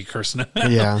because I could be cursing.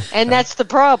 Yeah. And that's the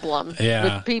problem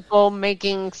Yeah. with people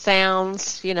making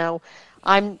sounds.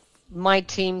 My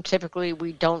team, typically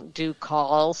we don't do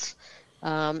calls.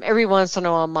 Every once in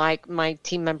a while, my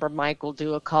team member Mike will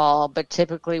do a call, but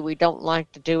typically we don't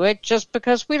like to do it just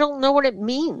because we don't know what it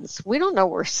means. We don't know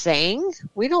what we're saying.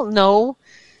 We don't know.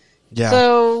 Yeah.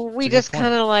 So we That's a just good point.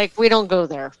 kind of like, we don't go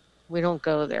there. We don't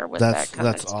go there with That's that kind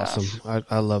of stuff. awesome.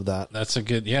 I love that. That's a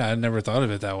good. Yeah, I never thought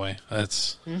of it that way.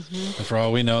 That's for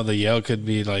all we know, the yell could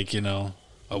be like a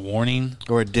warning,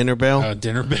 Or a dinner bell. a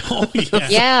dinner bell. Yeah.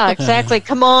 Yeah, exactly.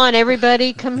 Come on,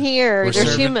 everybody, come here. We're They're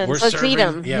serving- humans. we're Let's serving- eat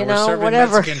them. Yeah, we're serving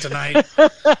whatever. Mexican tonight.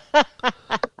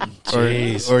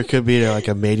 Jeez. Or it could be like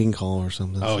a mating call or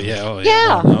something. Oh So- yeah. Oh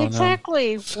Yeah, No, no.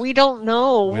 exactly. We don't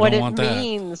know We what don't it want that.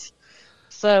 means.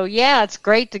 So yeah, it's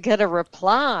great to get a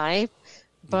reply,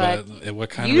 but what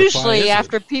kind of reply usually is it?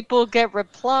 after people get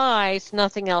replies,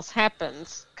 nothing else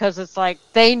happens because it's like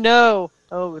they know,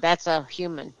 oh, that's a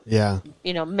human, Yeah.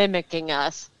 mimicking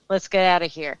us. Let's get out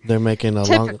of here. They're making a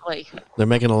Typically,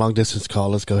 long distance call.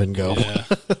 Let's go ahead and go.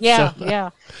 Yeah. yeah.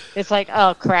 It's like,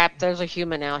 oh crap, there's a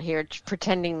human out here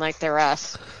pretending like they're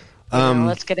us.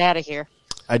 Let's get out of here.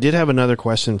 I did have another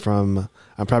question from,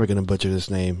 I'm probably going to butcher this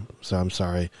name, so I'm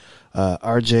sorry.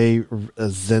 RJ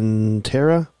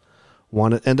Zentera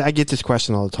wanted, and I get this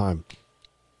question all the time.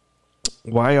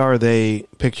 Why are they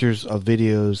pictures of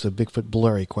videos of Bigfoot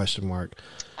blurry? ?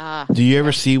 Do you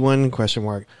ever see one? ?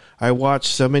 I watch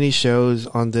so many shows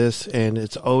on this, and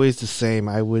it's always the same.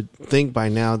 I would think by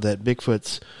now that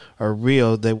Bigfoots are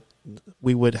real, that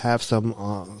we would have some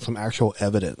actual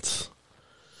evidence.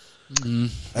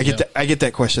 I get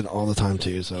that question all the time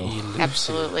too. So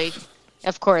Absolutely.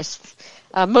 Of course.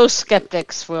 Most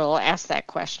skeptics will ask that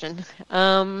question.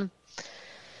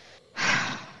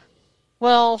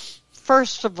 Well,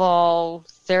 first of all,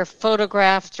 they're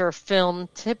photographed or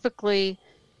filmed typically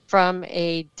from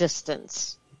a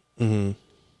distance. Mhm.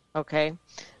 Okay.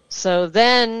 So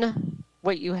then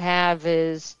what you have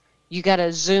is you got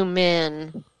to zoom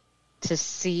in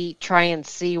to try and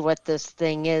see what this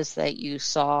thing is that you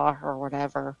saw or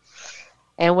whatever.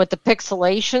 And with the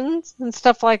pixelations and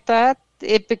stuff like that,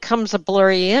 it becomes a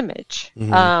blurry image.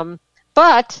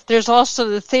 But there's also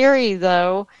the theory,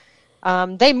 though,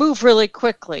 they move really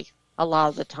quickly a lot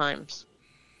of the times.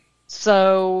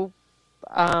 So,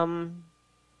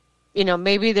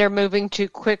 maybe they're moving too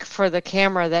quick for the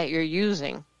camera that you're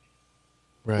using,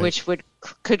 right. which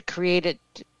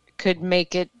could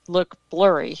make it look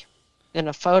blurry in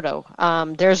a photo.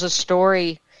 There's a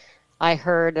story I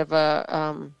heard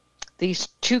of these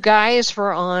two guys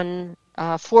were on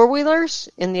four-wheelers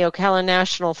in the Ocala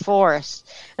National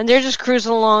Forest, and they're just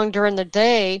cruising along during the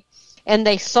day, and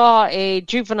they saw a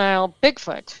juvenile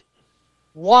Bigfoot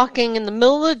walking in the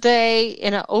middle of the day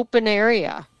in an open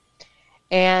area,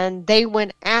 and they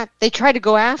tried to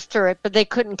go after it, but they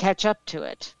couldn't catch up to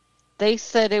it. They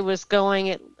said it was going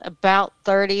at about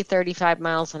 35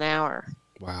 miles an hour.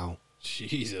 Wow.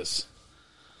 Jesus.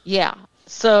 Yeah.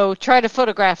 So try to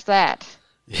photograph that.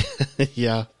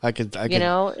 Yeah, I could. It's I going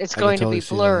can totally to be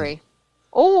see blurry.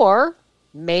 Or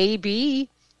maybe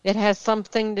it has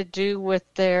something to do with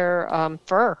their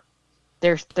fur,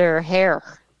 their hair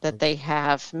that they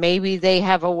have. Maybe they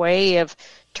have a way of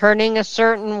turning a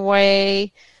certain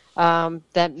way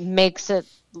that make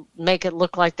it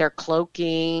look like they're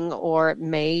cloaking, or it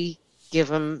may give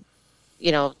them,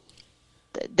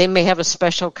 they may have a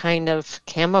special kind of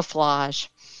camouflage.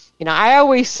 I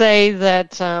always say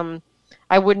that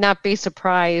I would not be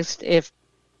surprised if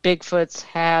Bigfoots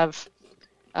have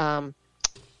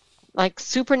like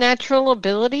supernatural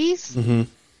abilities.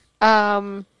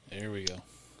 Mm-hmm. There we go.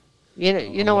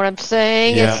 You know what I'm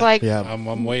saying? Yeah, It's like, yeah.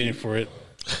 I'm waiting for it.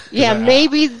 yeah, I-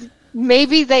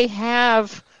 maybe they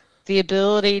have the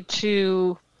ability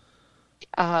to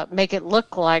make it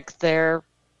look like they're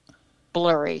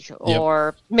blurry,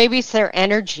 or maybe it's their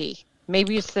energy.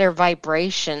 Maybe it's their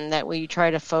vibration that when you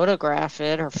try to photograph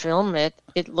it or film it,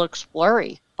 it looks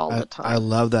blurry all the time. I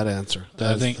love that answer.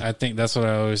 I think that's what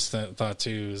I always thought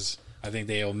too. Is I think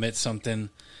they omit something,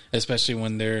 especially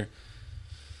when they're.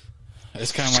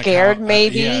 It's kind of like Scared, how,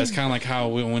 maybe? Yeah, it's kind of like how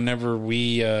whenever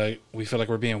we feel like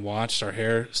we're being watched, our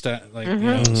hair static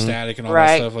and all Right,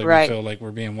 that stuff. Like right. we feel like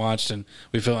we're being watched and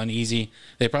we feel uneasy.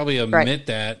 They probably omit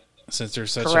that since they're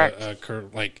such a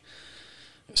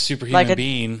superhuman Like a-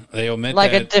 being. They omit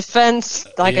like that. a defense,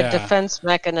 Yeah. a defense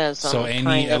mechanism. So any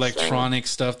kind of electronic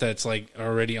stuff that's like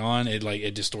already on it, like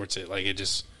it distorts it. Like it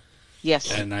just. thing. Yes.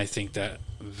 And I think that's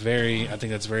very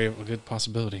a good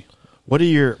possibility. What are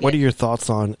your thoughts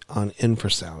on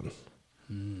infrasound?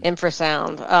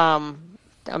 Infrasound.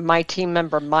 my team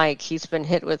member Mike, he's been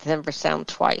hit with infrasound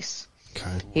twice. Okay.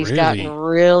 He's Really? gotten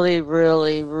really,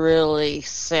 really, really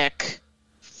sick.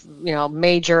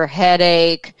 Major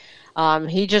headache.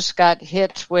 He just got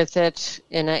hit with it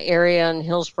in an area in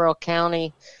Hillsborough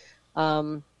County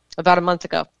about a month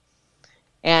ago.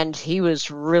 And he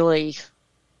was really,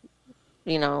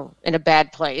 in a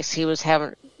bad place.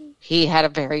 He had a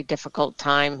very difficult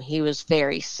time. He was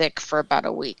very sick for about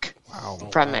a week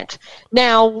from it.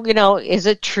 Now, is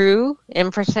it true,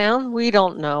 infrasound? We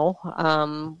don't know.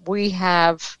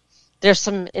 There's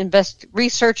some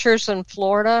researchers in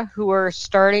Florida who are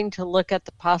starting to look at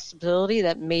the possibility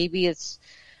that maybe it's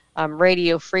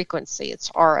radio frequency. It's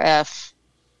RF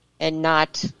and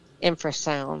not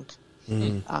infrasound.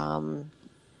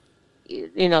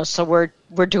 So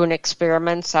we're doing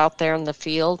experiments out there in the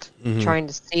field, trying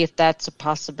to see if that's a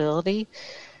possibility.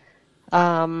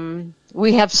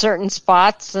 We have certain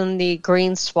spots in the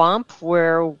green swamp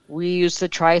where we use the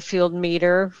tri-field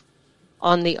meter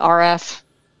on the RF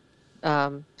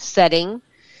setting,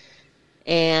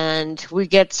 and we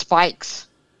get spikes.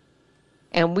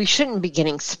 And we shouldn't be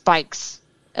getting spikes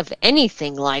of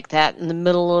anything like that in the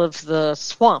middle of the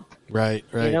swamp. Right.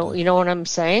 You know what I'm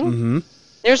saying? Mm-hmm.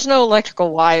 There's no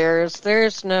electrical wires.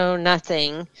 There's no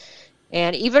nothing.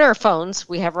 And even our phones,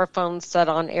 we have our phones set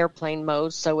on airplane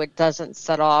mode, so it doesn't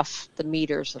set off the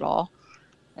meters at all.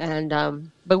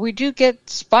 And but we do get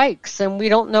spikes, and we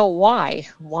don't know why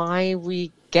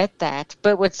we get that.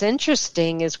 But what's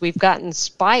interesting is we've gotten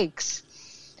spikes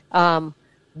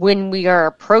when we are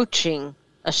approaching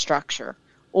a structure,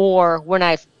 or when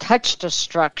I've touched a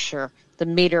structure, the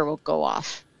meter will go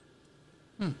off.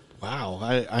 Wow,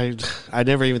 I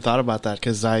never even thought about that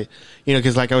because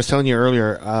because like I was telling you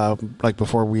earlier, like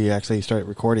before we actually started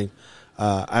recording,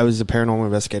 I was a paranormal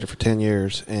investigator for 10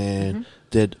 years and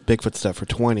did Bigfoot stuff for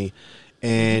 20.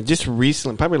 And just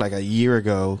recently, probably like a year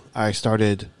ago, I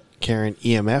started carrying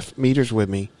EMF meters with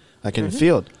me, like in the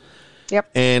field.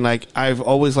 Yep. And like I've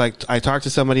always I talked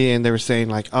to somebody and they were saying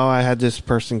like, oh, I had this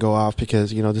person go off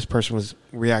because this person was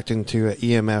reacting to an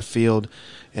EMF field,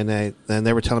 and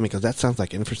they were telling me, because that sounds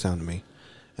like infrasound to me.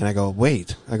 And I go,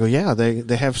 wait. I go, yeah,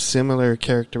 they have similar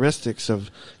characteristics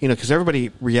of because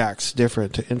everybody reacts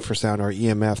different to infrasound or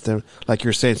EMF. Then, like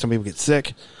you're saying, some people get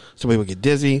sick, some people get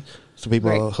dizzy, some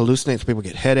people hallucinate, some people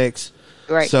get headaches.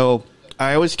 Right. So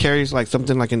I always carry like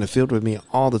something like in the field with me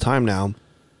all the time now.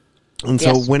 And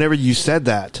so whenever you said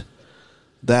that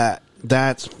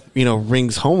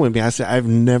rings home with me. I said, I've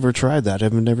never tried that.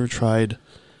 I've never tried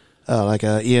like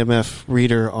a EMF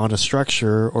reader on a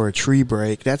structure or a tree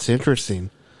break. That's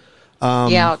interesting.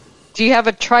 Do you have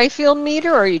a tri-field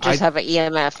meter, or you just have an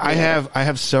EMF meter? I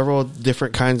have several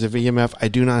different kinds of EMF. I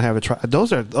do not have a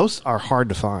those are hard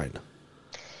to find.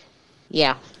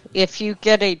 Yeah. If you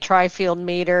get a tri-field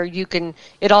meter,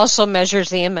 it also measures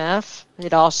EMF.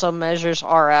 It also measures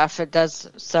RF. It does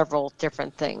several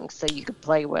different things that you could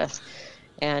play with.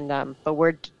 And but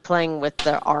we're playing with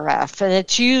the RF, and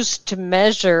it's used to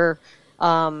measure,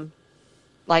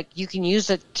 like you can use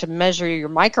it to measure your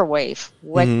microwave,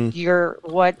 what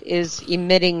is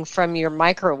emitting from your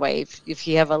microwave. If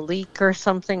you have a leak or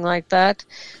something like that,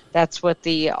 that's what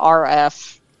the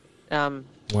RF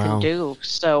can do.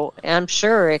 So I'm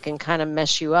sure it can kind of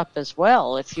mess you up as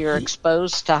well if you're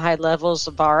exposed to high levels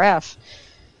of RF.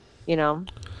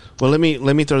 Well, let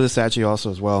me throw this at you also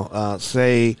as well.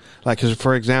 Say, like, 'cause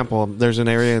for example, there's an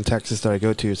area in Texas that I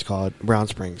go to. It's called Brown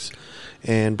Springs,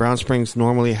 and Brown Springs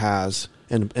normally has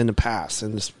in the past,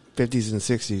 in the 50s and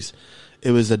 60s,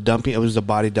 it was a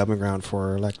body dumping ground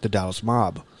for like the Dallas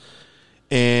mob.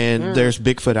 And there's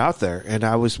Bigfoot out there, and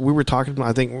I think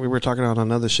we were talking on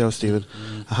another show, Stephen,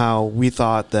 how we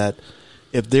thought that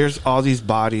if there's all these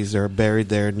bodies that are buried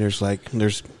there, and there's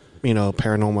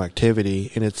paranormal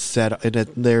activity, and it's set,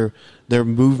 and they're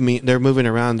moving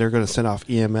around, they're going to send off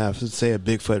EMF. Let's say a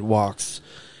Bigfoot walks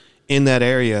in that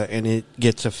area, and it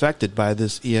gets affected by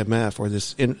this EMF or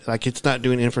this, it's not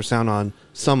doing infrasound on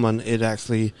someone, it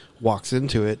actually walks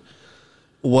into it.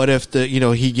 What if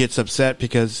he gets upset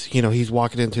because he's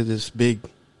walking into this big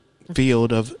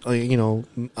field of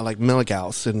like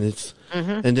milligauss, and it's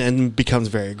and becomes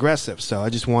very aggressive. So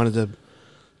I just wanted to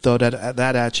throw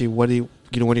that at you. What are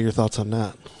your thoughts on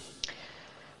that?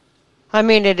 I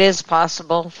mean, it is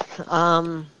possible.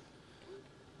 I'm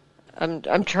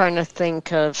trying to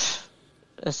think of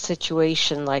a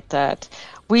situation like that.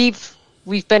 We've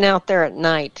been out there at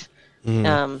night,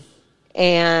 and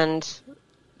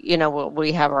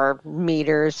we have our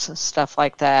meters, stuff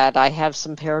like that. I have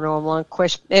some paranormal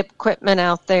equipment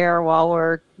out there while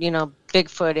we're,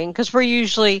 Bigfooting, because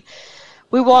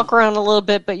we walk around a little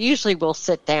bit, but usually we'll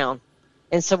sit down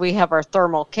And so we have our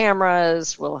thermal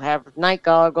cameras, we'll have night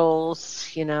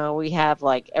goggles, we have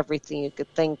like everything you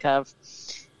could think of.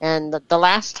 And the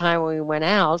last time we went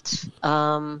out,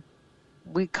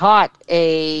 we caught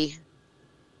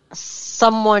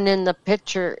someone in the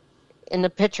pictures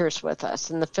with us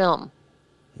in the film.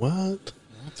 What?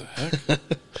 What the heck?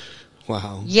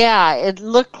 Wow. Yeah, it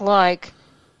looked like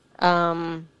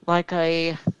a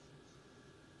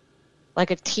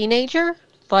teenager,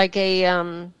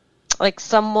 like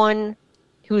someone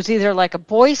who's either like a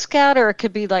Boy Scout or it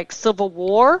could be like Civil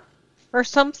War or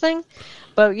something.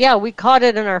 But yeah, we caught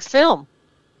it in our film.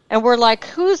 And we're like,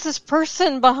 who's this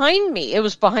person behind me? It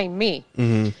was behind me.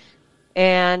 Mm-hmm.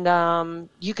 And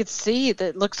you could see that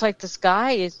it looks like this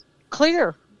guy is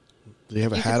clear. Did he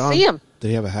have a You hat could on? see him. Did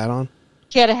he have a hat on?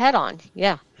 He had a hat on,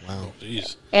 yeah. Wow.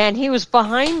 Jeez. And he was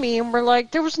behind me, and we're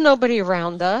like, there was nobody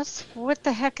around us. What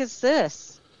the heck is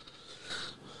this?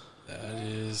 That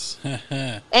is.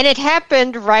 And it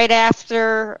happened right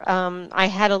after I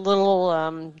had a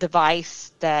little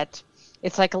device that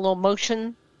it's like a little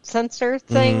motion sensor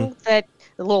thing, that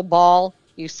a little ball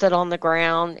you sit on the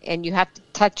ground and you have to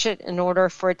touch it in order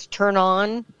for it to turn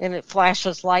on, and it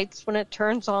flashes lights when it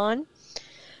turns on.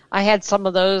 I had some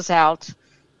of those out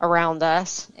around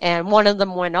us, and one of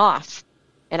them went off.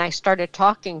 And I started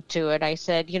talking to it. I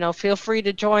said, feel free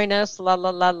to join us, la,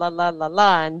 la, la, la, la, la,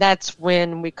 la. And that's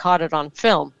when we caught it on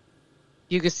film.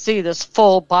 You could see this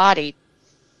full body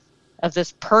of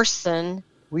this person.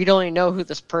 We don't even know who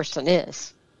this person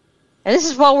is. And this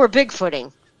is while we're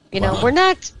Bigfooting. Wow. We're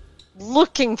not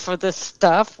looking for this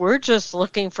stuff. We're just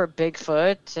looking for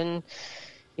Bigfoot. And,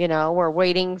 we're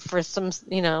waiting for some,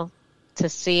 to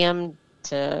see him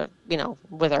to,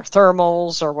 with our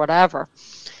thermals or whatever.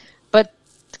 But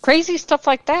crazy stuff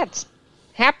like that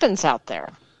happens out there.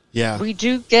 Yeah. We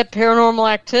do get paranormal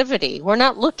activity. We're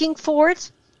not looking for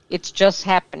it. It's just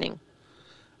happening.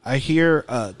 I hear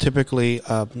typically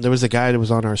there was a guy that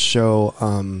was on our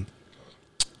show,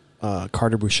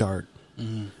 Carter Bouchard.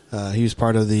 Mm-hmm. He was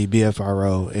part of the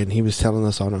BFRO, and he was telling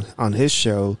us on his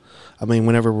show. I mean,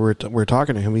 whenever we're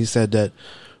talking to him, he said that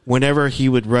whenever he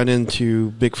would run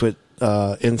into Bigfoot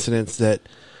incidents that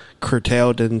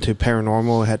curtailed into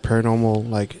paranormal, had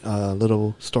paranormal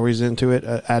little stories into it,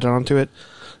 added onto it,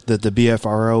 that the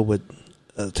BFRO would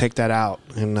take that out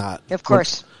and not. Of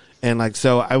course. And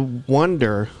so I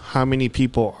wonder how many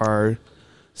people are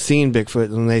seeing Bigfoot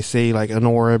when they see like an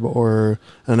orb or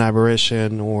an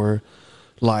apparition or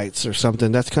lights or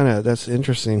something. That's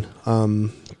interesting.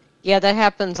 Yeah, that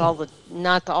happens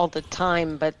not all the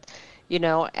time, but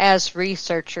as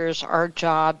researchers, our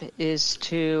job is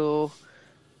to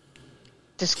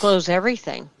disclose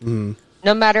everything. Mm.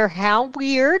 No matter how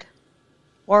weird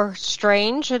or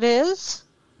strange it is.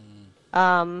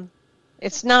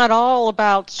 It's not all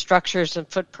about structures and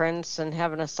footprints and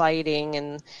having a sighting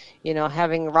and,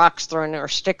 having rocks thrown or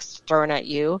sticks thrown at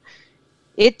you.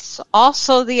 It's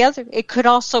also it could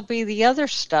also be the other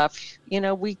stuff.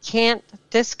 We can't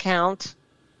discount,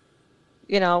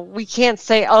 we can't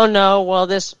say, oh no, well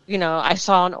this, I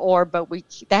saw an orb, but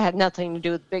that had nothing to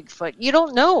do with Bigfoot. You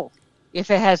don't know if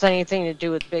it has anything to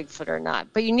do with Bigfoot or not,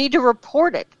 but you need to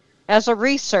report it as a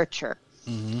researcher.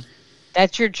 Mm-hmm.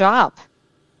 That's your job.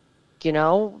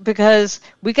 Because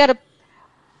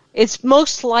it's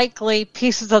most likely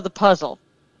pieces of the puzzle.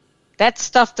 That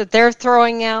stuff that they're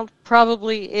throwing out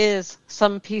probably is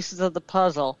some pieces of the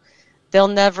puzzle. They'll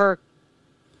never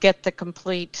get the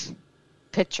complete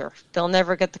picture. They'll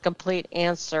never get the complete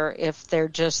answer if they're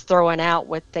just throwing out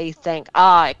what they think,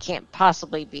 it can't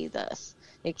possibly be this.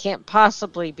 It can't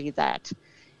possibly be that.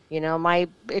 My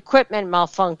equipment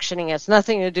malfunctioning has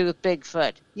nothing to do with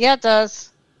Bigfoot. Yeah, it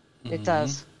does. Mm-hmm. It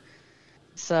does.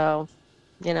 So,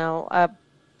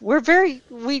 we're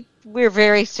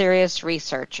very serious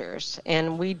researchers,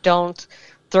 and we don't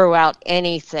throw out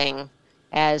anything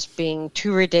as being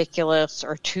too ridiculous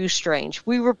or too strange.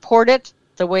 We report it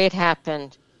the way it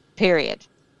happened, period.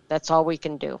 That's all we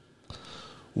can do.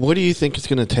 What do you think it's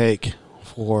going to take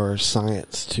for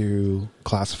science to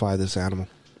classify this animal?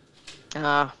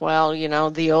 Well,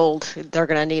 they're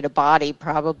going to need a body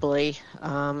probably.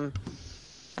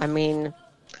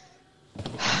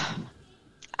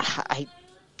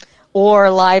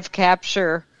 Or live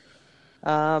capture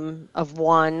of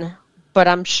one, but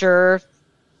I'm sure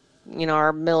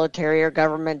our military or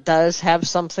government does have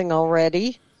something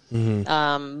already.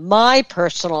 Mm-hmm. My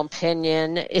personal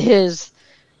opinion is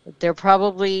they're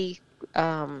probably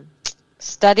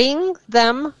studying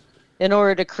them in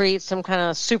order to create some kind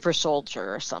of super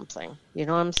soldier or something. You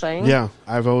know what I'm saying? Yeah,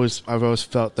 I've always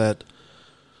felt that.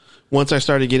 Once I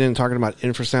started getting talking about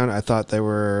infrasound, I thought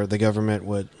the government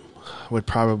would would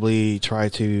probably try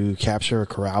to capture or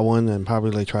corral one and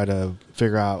probably try to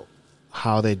figure out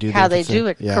how they do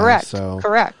it. Yeah, correct. So,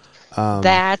 correct.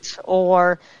 That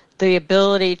or the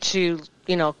ability to,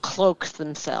 cloak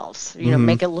themselves,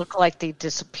 make it look like they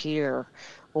disappear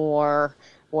or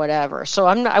whatever. So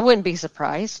I wouldn't be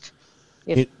surprised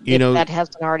if that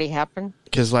hasn't already happened.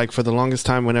 Because like for the longest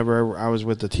time, whenever I was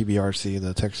with the TBRC,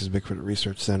 the Texas Bigfoot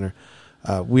Research Center,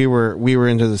 we were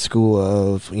into the school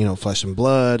of flesh and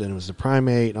blood, and it was the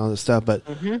primate and all this stuff. But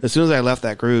as soon as I left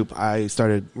that group, I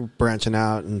started branching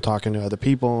out and talking to other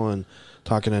people and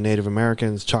talking to Native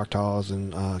Americans, Choctaws,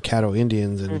 and Caddo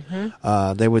Indians,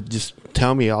 and they would just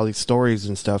tell me all these stories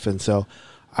and stuff. And so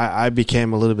I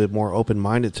became a little bit more open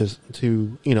minded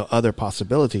to other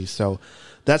possibilities. So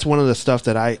that's one of the stuff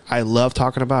that I love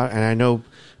talking about, and I know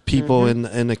people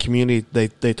in the community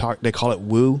they call it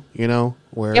woo,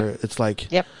 where it's like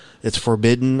it's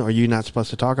forbidden, or you're not supposed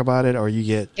to talk about it, or you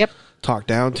get talked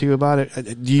down to about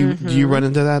it. Do you run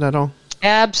into that at all?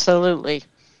 Absolutely,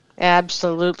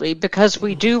 because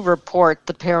we do report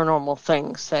the paranormal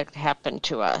things that happen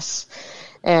to us.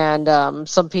 And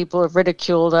some people have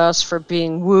ridiculed us for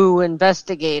being woo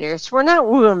investigators. We're not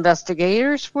woo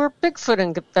investigators. We're Bigfoot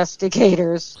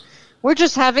investigators. We're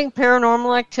just having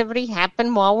paranormal activity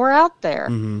happen while we're out there.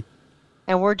 And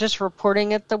we're just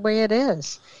reporting it the way it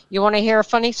is. You want to hear a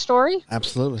funny story?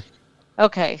 Absolutely.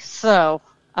 Okay, so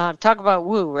talk about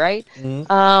woo, right?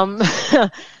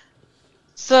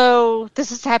 So this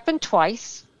has happened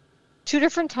twice, 2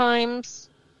 different times.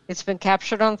 It's been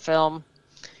captured on film.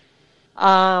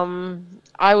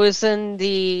 I was in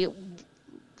the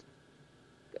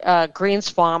Green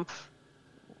Swamp.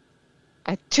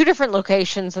 2 different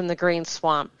locations in the Green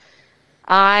Swamp.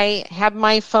 I have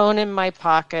my phone in my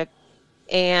pocket,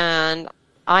 and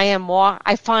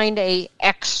I find a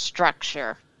X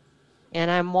structure, and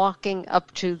I'm walking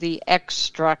up to the X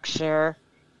structure,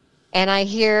 and I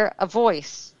hear a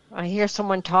voice. I hear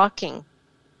someone talking,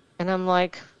 and I'm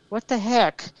like, "What the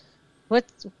heck?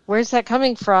 Where's that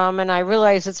coming from?" And I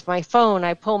realize it's my phone.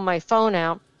 I pull my phone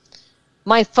out.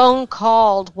 My phone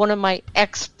called one of my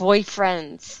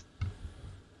ex-boyfriends.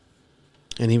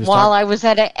 And he was while I was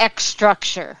at an X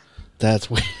structure. That's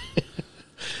weird.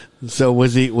 So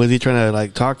was he trying to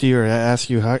like talk to you or ask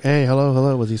you, "Hey,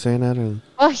 hello"? Was he saying that? Or?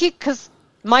 Well, because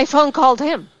my phone called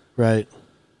him. Right.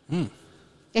 And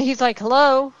he's like,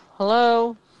 "Hello,"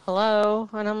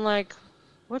 and I'm like,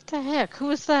 "What the heck?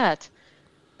 Who is that?"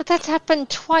 But that's happened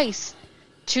twice.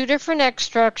 2 different X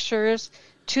structures,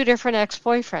 2 different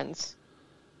ex-boyfriends.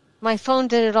 My phone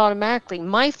did it automatically.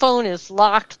 My phone is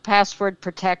locked, password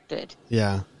protected.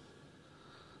 Yeah.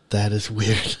 That is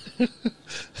weird.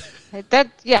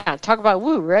 Talk about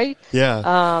woo, right?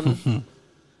 Yeah.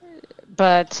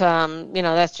 But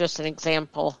that's just an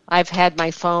example. I've had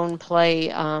my phone play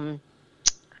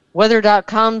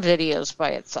weather.com videos by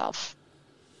itself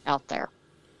out there.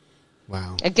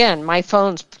 Wow. Again, my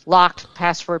phone's locked,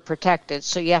 password protected,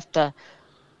 so you have to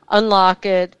unlock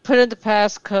it, put in the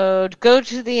passcode, go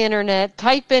to the internet,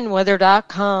 type in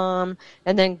weather.com,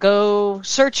 and then go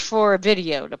search for a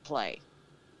video to play.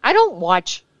 I don't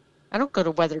go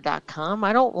to weather.com.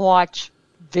 I don't watch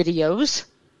videos.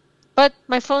 But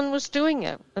my phone was doing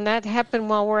it, and that happened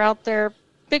while we're out there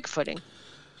Bigfooting.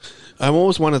 I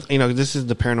always wanted, this is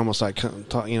the paranormal side,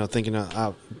 thinking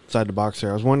outside the box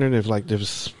there. I was wondering if, there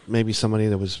was maybe somebody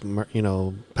that was,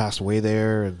 passed away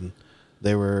there, and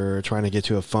they were trying to get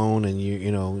to a phone, and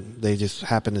they just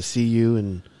happen to see you,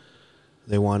 and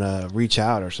they want to reach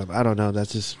out or something. I don't know.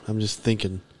 I'm just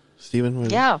thinking. Steven?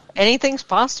 Yeah, anything's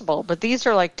possible, but these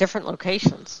are like different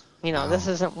locations. Wow. This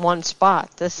isn't one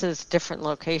spot. This is different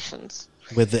locations.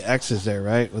 With the X's there,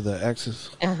 right? With the X's?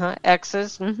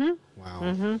 X's. Mm-hmm. Wow.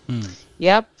 Mm-hmm.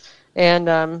 Yep.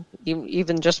 And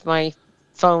even just my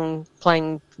phone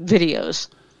playing videos.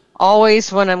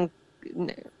 Always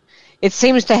it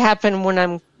seems to happen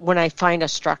when I find a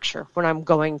structure, when I'm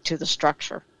going to the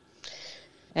structure,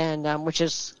 and which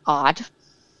is odd.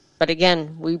 But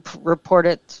again, we report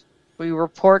it. We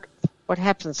report what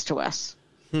happens to us.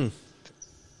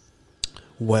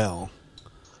 Well.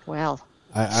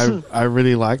 I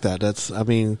really like that.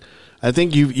 I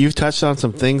think you've touched on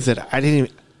some things that I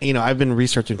didn't even, I've been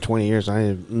researching 20 years.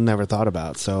 I never thought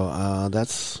about. So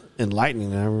that's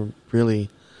enlightening. I'm really,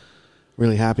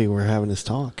 really happy we're having this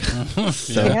talk.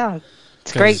 Yeah,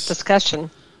 it's a great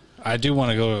discussion. I do want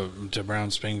to go to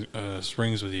Brown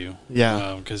Springs with you.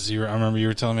 Yeah. Because I remember you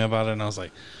were telling me about it, and I was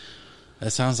like, that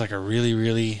sounds like a really,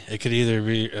 really, it could either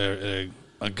be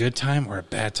a good time or a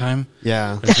bad time.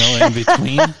 Yeah. There's no in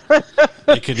between.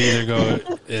 It could either go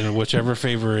in whichever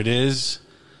favor it is.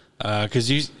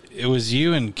 Because it was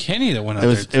you and Kenny that went out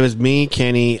It there. was me,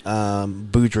 Kenny,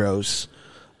 Boudros,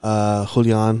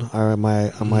 Julian,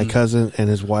 my cousin, and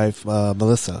his wife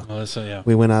Melissa. Melissa, yeah.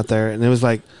 We went out there, and it was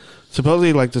like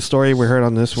supposedly like the story we heard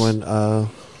on this one,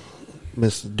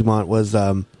 Miss Dumont, was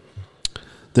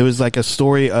there was like a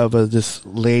story of this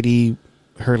lady,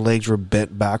 her legs were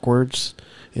bent backwards,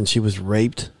 and she was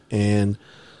raped, and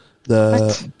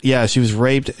she was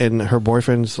raped, and her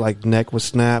boyfriend's like neck was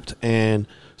snapped, and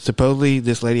supposedly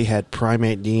this lady had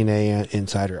primate DNA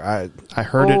inside her. I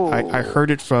heard it. I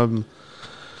heard it from,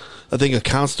 I think, a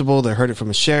constable. They heard it from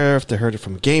a sheriff. They heard it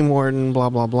from a game warden. Blah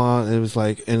blah blah. It was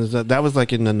like, and that was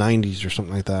like in the 90s or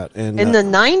something like that. And in the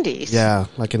 90s, yeah,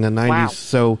 like in the 90s. Wow.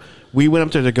 So we went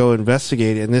up there to go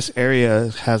investigate, and this area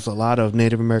has a lot of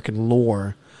Native American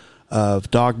lore of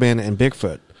Dogman and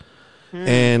Bigfoot.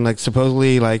 And like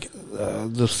supposedly like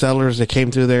the settlers that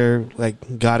came through there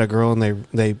like got a girl and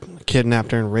they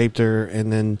kidnapped her and raped her,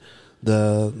 and then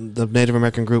the Native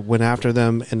American group went after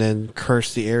them and then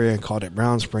cursed the area and called it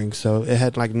Brown Springs. So it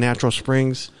had like natural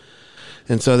springs,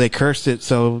 and so they cursed it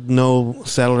so no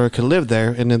settler could live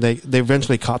there. And then they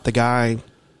eventually caught the guy,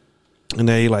 and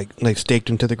they staked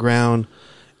him to the ground,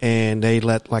 and they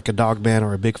let like a Dogman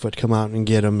or a Bigfoot come out and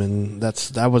get him, and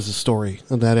that was the story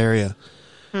of that area.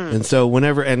 And so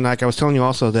whenever, and like I was telling you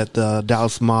also that the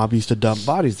Dallas mob used to dump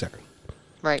bodies there.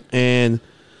 right? And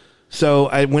so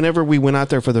whenever we went out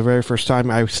there for the very first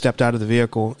time, I stepped out of the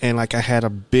vehicle and like I had a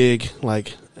big, I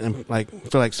feel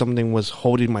like something was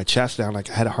holding my chest down. Like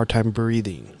I had a hard time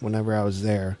breathing whenever I was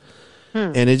there.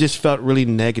 And it just felt really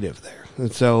negative there.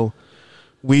 And so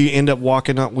we end up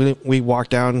walking up. We walked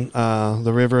down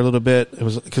the river a little bit. It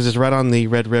was because it's right on the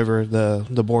Red River,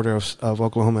 the border of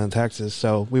Oklahoma and Texas.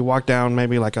 So we walked down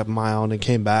maybe like a mile and then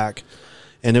came back,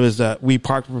 and it was we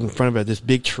parked in front of this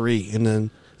big tree, and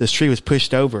then this tree was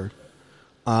pushed over,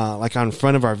 like on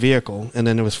front of our vehicle, and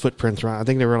then there was footprints around. I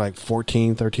think they were like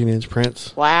 13-inch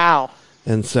prints. Wow.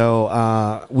 And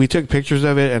so we took pictures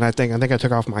of it, and I think I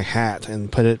took off my hat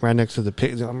and put it right next to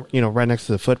right next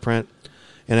to the footprint.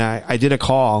 And I did a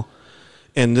call,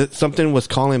 and something was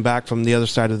calling back from the other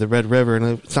side of the Red River, and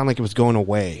it sounded like it was going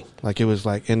away. Like it was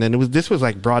like, and then this was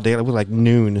like broad daylight. It was like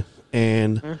noon,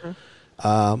 and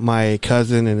my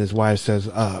cousin and his wife says,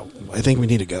 "I think we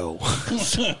need to go."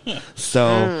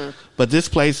 But this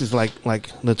place is like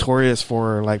notorious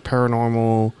for like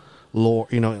paranormal lore,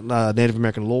 Native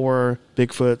American lore,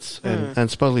 Bigfoots, and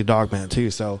supposedly Dogman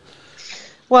too. So.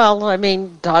 Well, I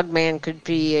mean, Dogman could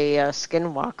be a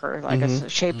skinwalker, like a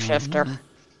shapeshifter.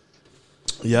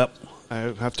 Yep, I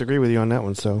have to agree with you on that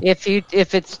one. So If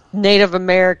it's Native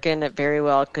American, it very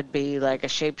well could be like a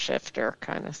shapeshifter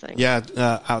kind of thing. yeah,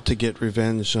 out to get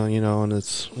revenge, and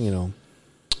it's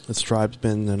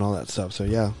tribesmen and all that stuff. So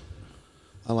yeah,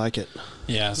 I like it.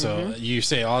 Yeah, so you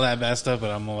say all that bad stuff, but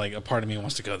I'm like, a part of me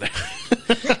wants to go there.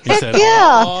 You said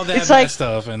yeah. all that It's bad like,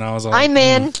 stuff, and I was like, I'm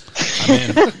in.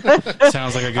 I'm in.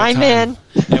 Sounds like a good I'm time. in.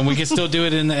 And we can still do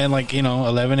it in like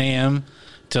 11 a.m.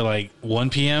 to like 1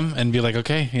 p.m. and be like,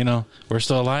 okay, we're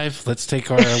still alive. Let's take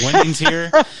our winnings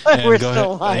here. And We're go still ahead.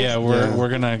 alive. Yeah, we're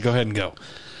gonna go ahead and go.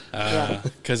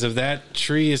 Because if that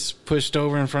tree is pushed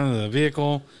over in front of the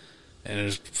vehicle and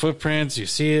there's footprints, you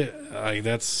see it. Like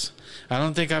that's. I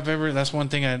don't think I've ever. That's one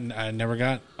thing I never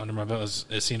got under my belt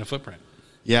is seeing a footprint.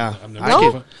 Yeah,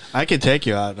 never I could take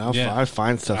you out. I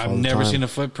find stuff. I've all the never time. seen a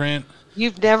footprint.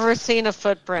 You've never seen a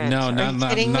footprint? No, Are you not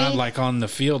kidding me? like on the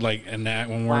field, like and that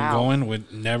when we're Wow. going,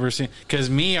 would never see. Because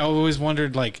I always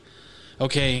wondered, like,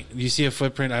 okay, you see a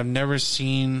footprint. I've never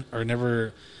seen or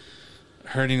never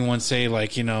heard anyone say,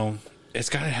 like, it's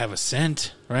got to have a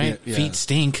scent, right? Yeah. Feet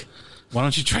stink. Why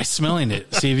don't you try smelling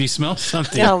it? See if you smell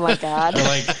something. Oh my God! Or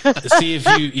like, see if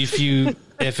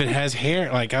it has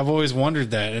hair. Like I've always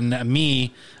wondered that, and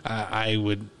I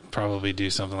would probably do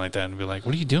something like that and be like,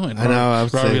 "What are you doing?" I know. I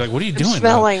would Or I'd be say- like, "What are you doing?"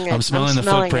 smelling it. I'm smelling the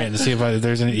smelling footprint it. to see if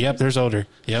there's any. Yep, there's odor.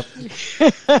 Yep.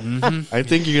 I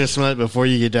think you're gonna smell it before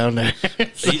you get down there.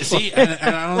 See, and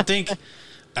I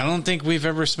don't think we've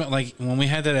ever smelled like when we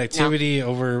had that activity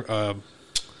over.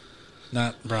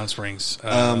 Not Brown Springs.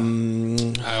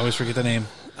 I always forget the name.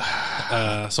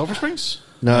 Sulphur Springs?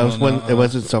 No, it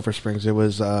wasn't Sulphur Springs. It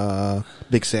was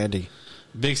Big Sandy.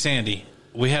 Big Sandy.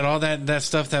 We had all that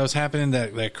stuff that was happening,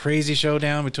 that crazy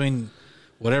showdown between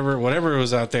whatever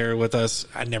was out there with us.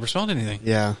 I never smelled anything.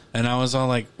 Yeah, And I was all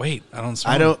like, wait, I don't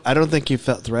smell I don't think you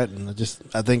felt threatened.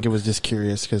 I think it was just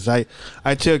curious because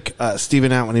I took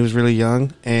Steven out when he was really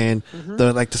young, and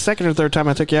the second or third time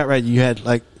I took you out, right, you had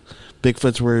like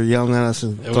Bigfoots were yelling at us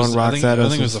and throwing rocks at us. I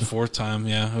think it was the fourth time,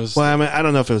 yeah. It was, Well, I mean, I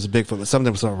don't know if it was a Bigfoot, but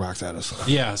something was throwing rocks at us.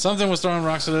 yeah, something was throwing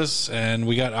rocks at us, and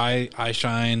we got eye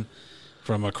shine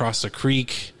from across the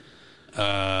creek.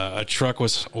 A truck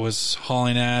was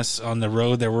hauling ass on the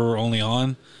road that we were only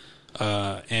on,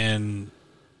 and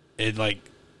it like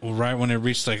right when it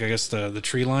reached like I guess the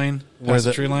tree line, past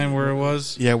the tree line where it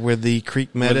was, where the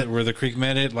creek met it, where the creek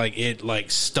met it, like it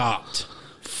like stopped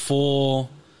full,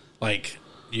 like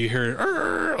you heard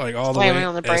like all slamming the way,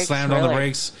 on the brakes, it slammed on the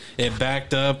brakes, it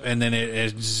backed up, and then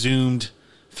it zoomed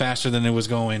faster than it was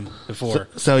going before.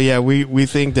 So yeah, we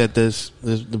think that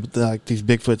like these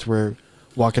Bigfoots were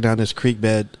walking down this creek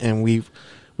bed, and we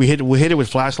hit it with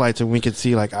flashlights, and we could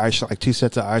see like two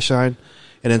sets of eye shine,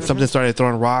 and then something started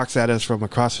throwing rocks at us from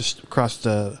across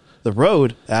the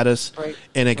road at us,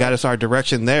 and it got us our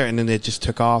direction there, and then it just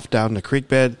took off down the creek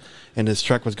bed, and this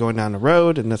truck was going down the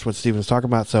road, and that's what Steven was talking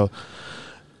about. So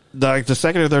like the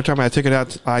second or third time I took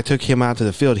him out to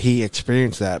the field, he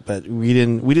experienced that, but we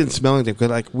didn't smell anything, because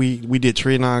like we did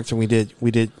tree knocks, and we did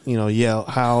yell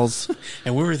howls,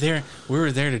 and we were there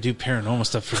to do paranormal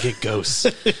stuff, forget ghosts,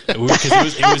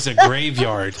 because it was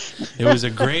a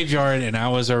graveyard, and I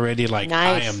was already like,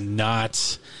 nice. I am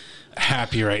not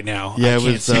happy right now. Yeah, I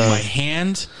can't see my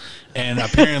hand. And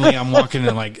apparently, I'm walking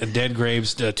in like dead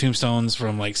graves, tombstones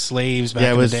from like slaves back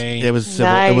in the day. It was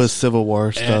Civil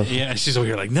War stuff. And she's over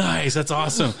here like, nice, that's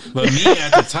awesome. But me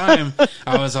at the time,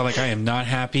 I was like, I am not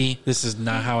happy. This is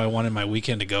not how I wanted my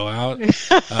weekend to go out.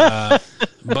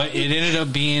 But it ended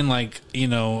up being like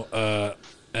an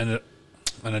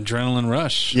adrenaline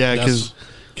rush. Yeah,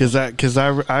 because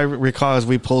I recall as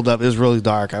we pulled up, it was really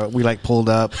dark. We like pulled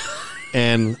up.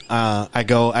 And I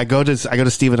go to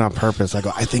Steven on purpose. I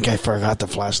go, I think I forgot the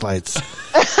flashlights.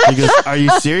 He goes, are you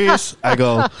serious? I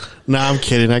go, no, I'm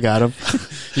kidding. I got them.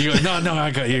 You go, no,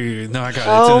 I got you. No, I got it.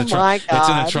 Oh, it's in the my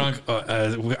trunk. God. It's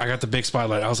in the trunk. I got the big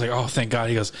spotlight. I was like, oh, thank God.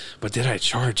 He goes, but did I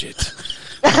charge it?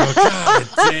 I go, God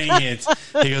dang it.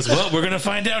 He goes, well, we're going to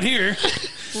find out here.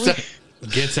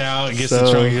 Gets out, gets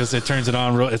the trunk, he goes, it turns it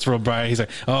on, it's real bright. He's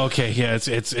like, oh, okay, yeah,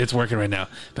 it's working right now.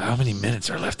 But how many minutes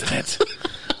are left in it?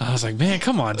 I was like, man,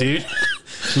 come on, dude.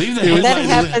 Leave the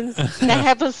headlight. That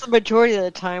happens the majority of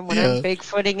the time when I'm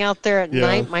Bigfooting out there at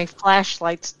night. My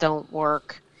flashlights don't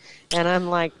work. And I'm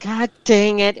like, God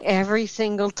dang it, every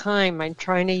single time I'm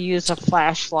trying to use a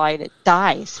flashlight, it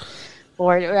dies.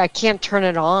 Or I can't turn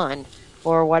it on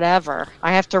or whatever.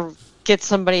 I have to get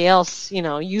somebody else,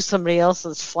 use somebody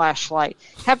else's flashlight.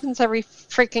 Happens every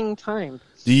freaking time.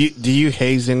 Do you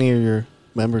haze any of your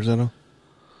members at all?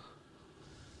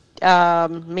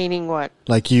 Meaning what?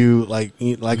 Like what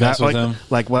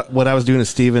I was doing to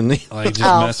Steven. Like just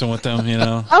messing with them,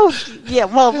 Oh yeah,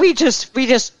 well we just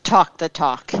talk the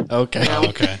talk. Okay.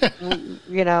 Okay.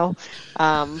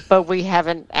 But we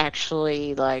haven't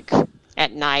actually like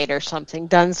at night or something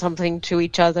done something to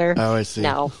each other. Oh, I see.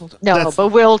 No, but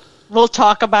we'll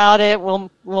talk about it.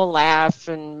 We'll laugh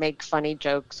and make funny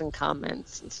jokes and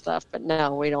comments and stuff. But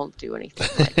no, we don't do anything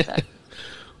like that.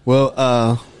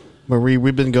 Well, Marie,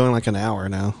 we've been going like an hour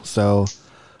now, so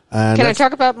can I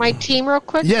talk about my team real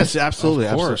quick? Yes, absolutely,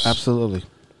 of course. Absolutely.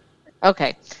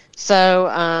 Okay,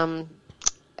 so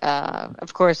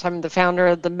of course, I'm the founder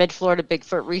of the Mid-Florida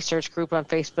Bigfoot Research Group on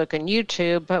Facebook and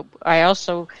YouTube, but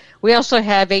we also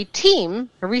have a team,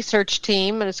 a research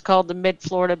team, and it's called the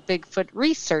Mid-Florida Bigfoot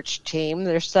Research Team.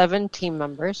 There's 7 team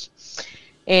members,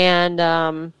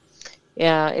 and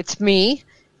it's me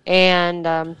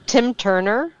and Tim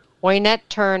Turner, Wynette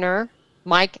Turner,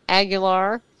 Mike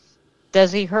Aguilar,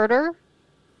 Desi Herder,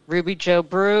 Ruby Jo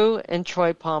Brew, and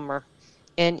Troy Palmer.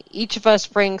 And each of us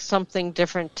brings something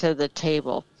different to the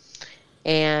table.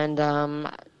 And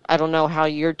I don't know how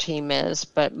your team is,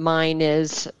 but mine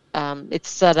is it's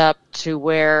set up to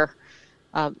where,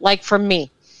 like for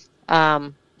me,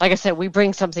 like I said, we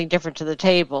bring something different to the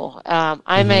table.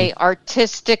 I'm a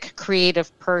artistic,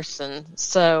 creative person,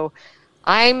 so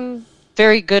I'm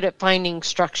very good at finding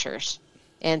structures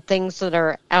and things that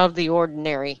are out of the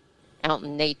ordinary, out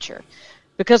in nature.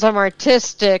 Because I'm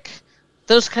artistic,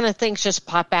 those kind of things just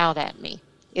pop out at me.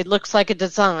 It looks like a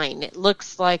design. It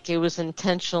looks like it was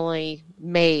intentionally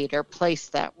made or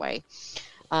placed that way.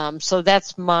 So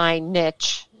that's my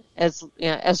niche,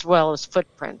 as well as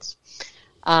footprints.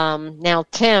 Now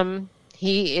Tim,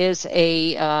 he is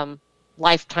a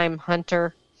lifetime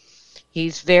hunter.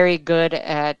 He's very good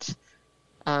at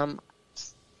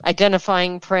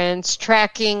identifying prints,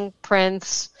 tracking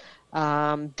prints,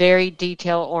 very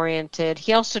detail oriented.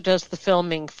 He also does the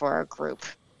filming for our group.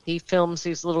 He films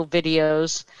these little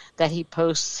videos that he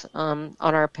posts on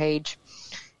our page.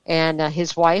 And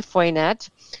his wife,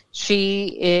 Wynette,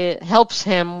 she helps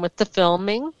him with the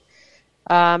filming.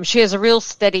 She has a real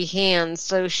steady hand,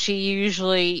 so she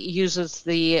usually uses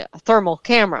the thermal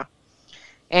camera.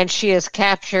 and she has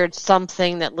captured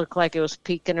something that looked like it was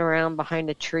peeking around behind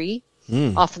a tree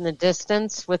off in the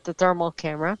distance with the thermal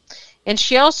camera. And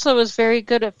she also is very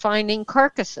good at finding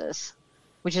carcasses,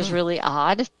 which is really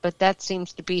odd, but that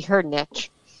seems to be her niche.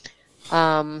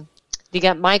 You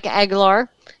got Mike Aguilar.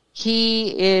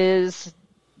 He is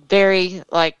very,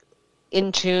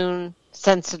 in tune,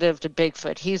 sensitive to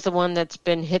Bigfoot. He's the one that's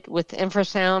been hit with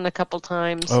infrasound a couple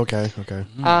times. Okay.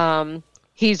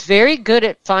 He's very good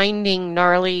at finding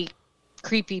gnarly,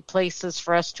 creepy places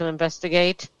for us to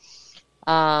investigate.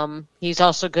 He's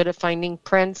also good at finding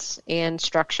prints and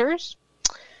structures.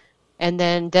 And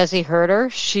then Desi Herder,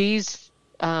 she's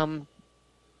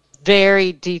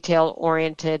very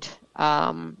detail-oriented.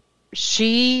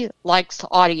 She likes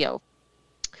audio.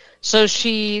 So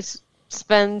she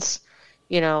spends,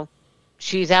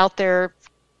 she's out there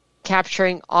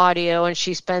capturing audio, and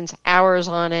she spends hours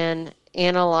on end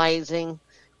analyzing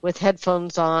with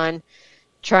headphones on,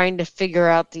 trying to figure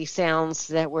out the sounds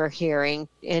that we're hearing.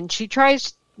 And she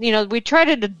tries, we try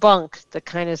to debunk the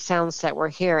kind of sounds that we're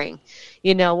hearing.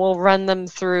 We'll run them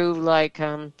through,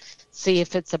 see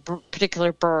if it's a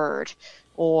particular bird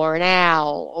or an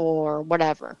owl or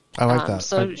whatever. I like that.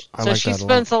 So like she that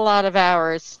spends a lot of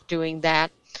hours doing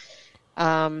that.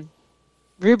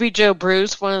 Ruby Jo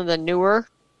Bruce, one of the newer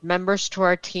members to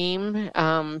our team,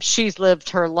 she's lived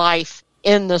her life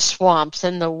in the swamps,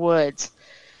 in the woods.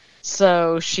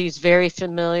 So she's very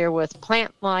familiar with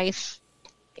plant life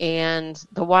and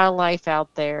the wildlife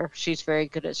out there. She's very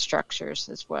good at structures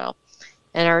as well.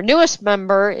 And our newest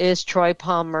member is Troy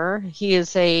Palmer. He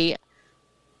is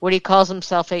what he calls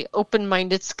himself, a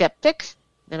open-minded skeptic.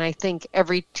 And I think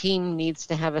every team needs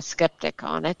to have a skeptic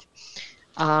on it.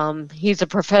 He's a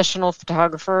professional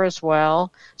photographer as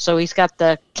well. So he's got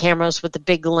the cameras with the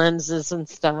big lenses and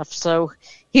stuff. So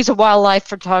he's a wildlife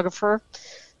photographer.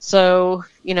 So,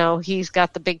 he's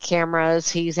got the big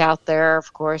cameras. He's out there,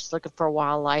 of course, looking for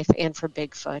wildlife and for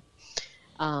Bigfoot.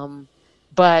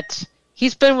 But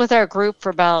he's been with our group for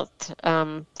about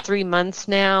 3 months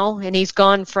now, and he's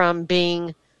gone from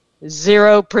being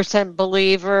 0%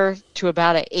 believer to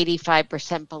about an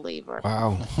 85% believer.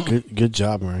 Wow. Good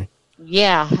job, Marie.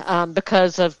 Yeah,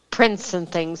 because of prints and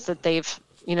things that they've,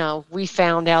 we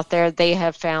found out there, they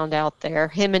have found out there.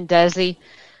 Him and Desi,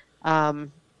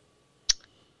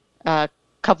 a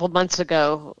couple months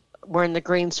ago, were in the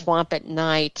Green Swamp at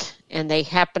night, and they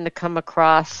happened to come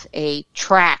across a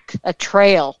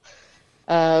trail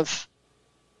of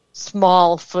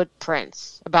small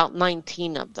footprints, about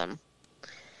 19 of them.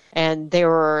 And they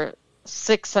were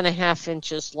 6.5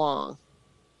 inches long.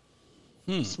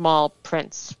 Small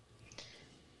prints,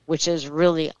 which is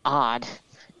really odd.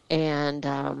 And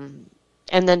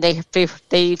then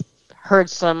they've heard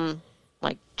some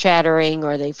chattering,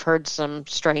 or they've heard some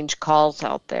strange calls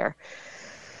out there.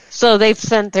 So they've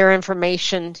sent their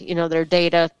information, their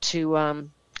data to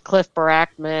Cliff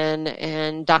Barackman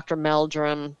and Dr.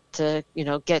 Meldrum to,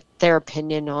 get their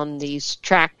opinion on these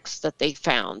tracks that they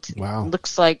found. Wow.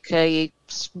 Looks like a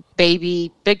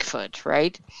baby Bigfoot,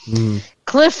 right?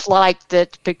 Cliff liked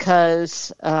it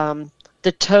because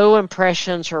the toe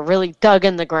impressions were really dug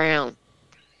in the ground.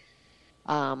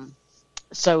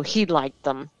 So he liked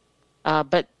them.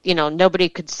 But, nobody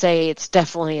could say it's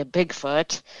definitely a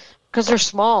Bigfoot because they're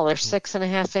small. They're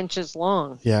 6.5 inches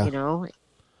long. Yeah.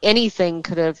 Anything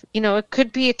could have, it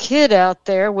could be a kid out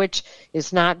there, which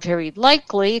is not very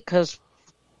likely because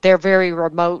they're very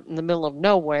remote in the middle of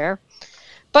nowhere.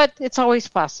 But it's always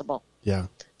possible. Yeah.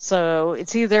 So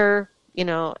it's either,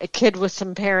 a kid with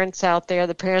some parents out there.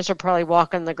 The parents are probably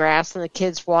walking in the grass and the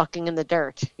kid's walking in the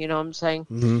dirt. You know what I'm saying?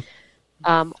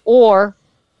 Mm-hmm. Or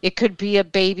it could be a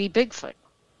baby Bigfoot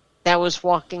that was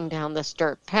walking down this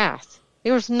dirt path.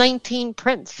 There was 19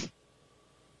 prints.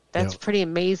 That's pretty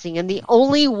amazing. And the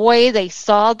only way they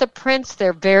saw the prints,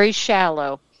 they're very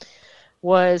shallow,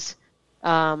 was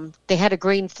they had a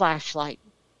green flashlight.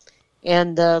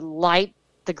 And the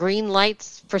green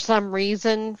lights, for some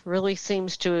reason, really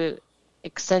seems to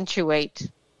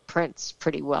accentuate prints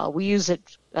pretty well. We use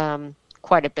it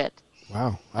quite a bit.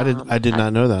 Wow. I did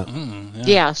not know that.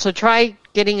 Yeah, so try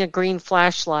getting a green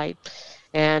flashlight,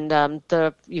 and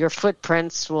your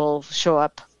footprints will show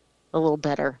up a little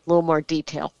better, a little more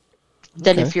detail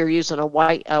than if you're using a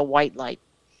white light.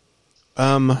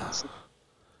 I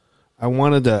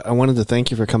wanted to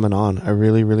thank you for coming on. I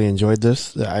really, really enjoyed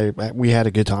this. We had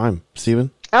a good time.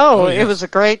 Steven? Oh, yes. It was a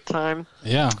great time.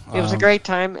 Yeah. It was a great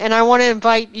time. And I want to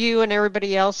invite you and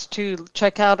everybody else to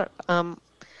check out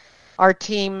our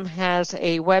team has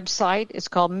a website. It's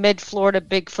called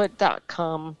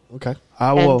midfloridabigfoot.com. Okay.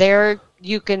 And there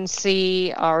you can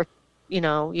see our you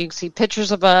can see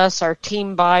pictures of us, our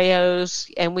team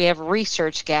bios, and we have a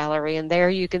research gallery, and there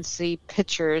you can see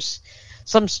pictures,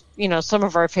 some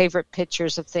of our favorite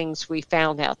pictures of things we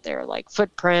found out there, like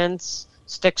footprints,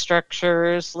 stick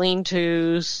structures,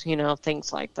 lean-tos,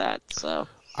 things like that. So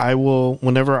I will,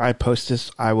 whenever I post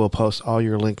this, I will post all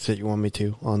your links that you want me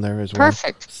to on there as well.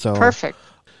 Perfect. So perfect.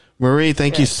 Marie,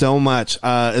 thank you so much.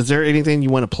 Is there anything you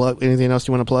want to plug? Anything else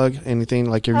you want to plug? Anything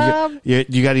like you got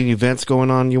any events going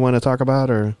on you want to talk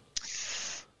about, or?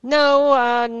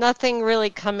 No, nothing really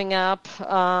coming up.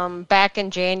 Back in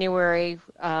January,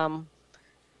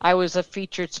 I was a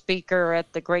featured speaker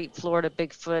at the Great Florida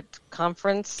Bigfoot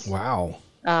Conference. Wow.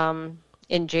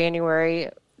 In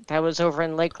January, that was over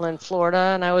in Lakeland, Florida,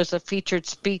 and I was a featured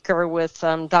speaker with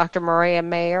Dr. Maria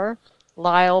Mayer,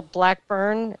 Lyle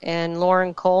Blackburn, and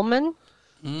Lauren Coleman.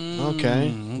 Okay,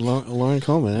 Lauren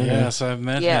Coleman. Yes, I've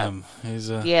met him. He's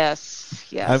yes.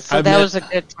 I've that met, was a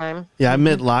good time. Yeah, I've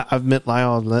met Lyle. I've met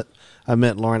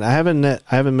Lauren. I haven't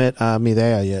met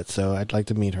Medea yet, so I'd like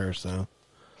to meet her. So.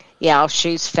 Yeah,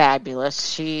 she's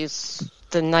fabulous. She's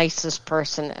the nicest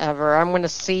person ever. I'm going to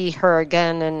see her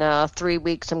again in 3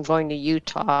 weeks. I'm going to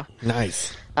Utah.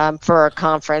 Nice. For a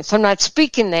conference. I'm not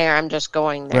speaking there. I'm just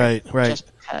going there. Right.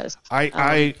 Just because.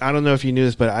 I don't know if you knew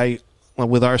this, but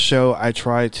with our show, I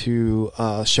try to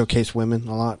showcase women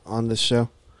a lot on this show.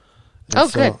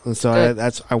 And good. And so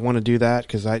good. I want to do that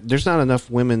because there's not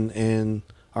enough women in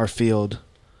our field.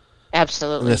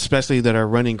 Absolutely. And especially that are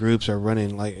running groups or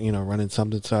running running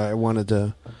something. So I wanted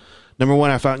to. Number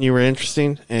one, I found you were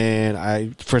interesting,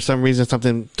 and for some reason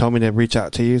something told me to reach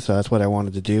out to you, so that's what I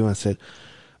wanted to do. I said,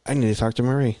 I need to talk to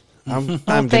Marie.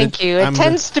 Thank you. It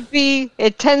tends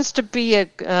to be a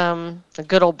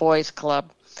good old boys club.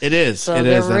 It is. So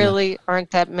there really aren't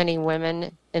that many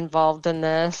women involved in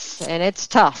this, and it's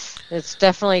tough. It's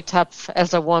definitely tough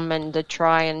as a woman to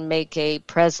try and make a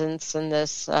presence in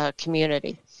this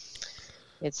community.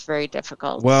 It's very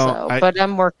difficult. Well, but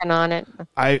I'm working on it.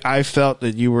 I felt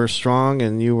that you were strong,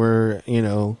 and you were,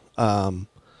 you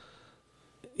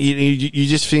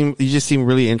just seem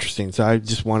really interesting. So I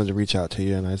just wanted to reach out to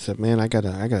you, and I said, man, I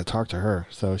gotta talk to her.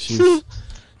 So she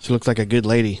looks like a good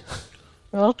lady.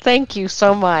 Well, thank you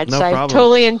so much. No I problem.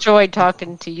 totally enjoyed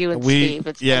talking to you and Steve.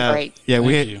 It's been great. Yeah,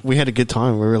 we had a good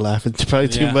time. We were laughing probably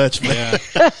too much. But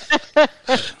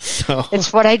so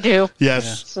it's what I do. Yes.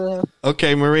 Yeah. So.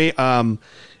 Okay, Marie.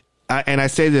 I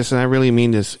say this, and I really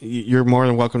mean this. You're more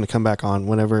than welcome to come back on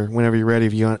whenever you're ready.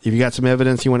 If you got some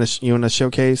evidence you want to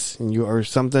showcase, or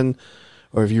something,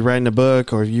 or if you're writing a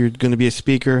book, or if you're going to be a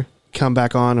speaker, come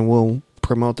back on, and we'll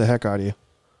promote the heck out of you.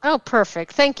 Oh,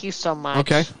 perfect. Thank you so much.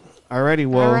 Okay. Alrighty.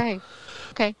 Well. All right.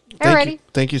 Okay. Alrighty.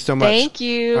 Thank you so much. Thank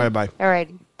you. All right. Bye.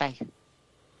 Alrighty. Bye.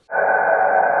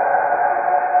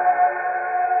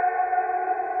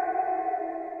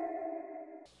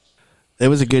 It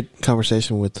was a good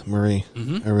conversation with Marie.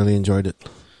 Mm-hmm. I really enjoyed it.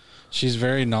 She's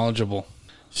very knowledgeable.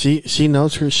 She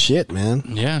knows her shit, man.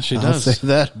 Yeah, she does. I'll say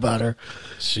that about her.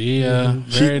 She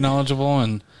very knowledgeable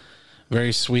and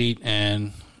very sweet,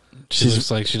 and she looks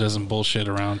like she doesn't bullshit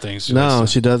around things. She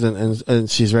doesn't, and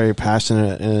she's very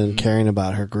passionate and caring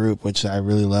about her group, which I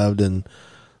really loved, and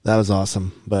that was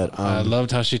awesome. But I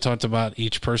loved how she talked about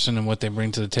each person and what they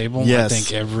bring to the table. Yes. I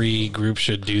think every group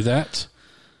should do that.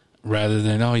 Rather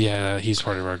than, oh yeah, he's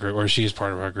part of our group or she's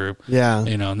part of our group. Yeah.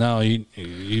 No, you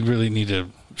really need to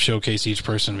showcase each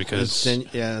person because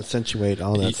accentuate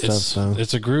all that stuff. So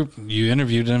it's a group. You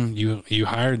interviewed them, you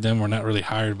hired them, or not really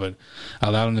hired, but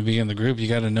allowed them to be in the group. You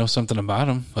got to know something about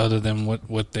them other than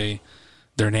what their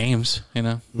names.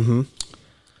 Mm-hmm.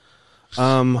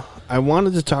 I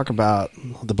wanted to talk about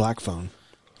the Black Phone.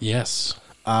 Yes.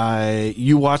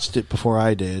 You watched it before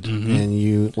I did, mm-hmm.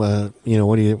 and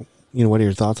what are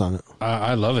your thoughts on it?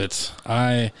 I love it.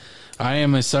 I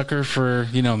am a sucker for,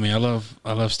 me. I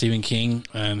love Stephen King,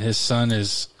 and his son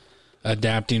is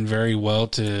adapting very well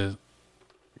to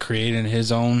creating his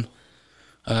own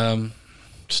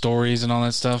stories and all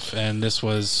that stuff. And this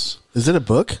was... Is it a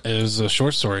book? It was a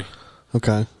short story.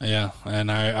 Okay. Yeah, and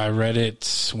I read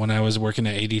it when I was working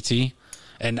at ADT,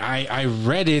 and I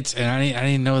read it, and I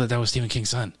didn't know that was Stephen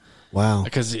King's son. Wow.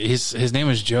 Because his name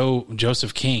is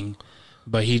Joseph King.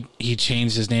 But he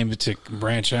changed his name to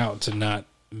branch out to not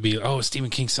be, Stephen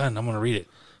King's son, I'm going to read it.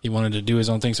 He wanted to do his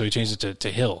own thing, so he changed it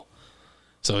to Hill.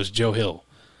 So it's Joe Hill.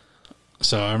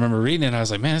 So I remember reading it, and I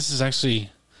was like, man, this is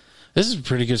a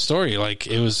pretty good story. Like,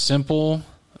 it was simple,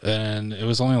 and it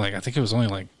was only like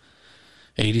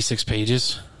 86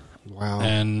 pages. Wow.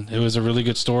 And it was a really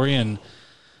good story, and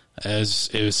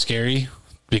it was scary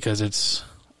because it's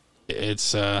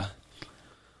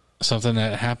something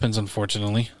that happens,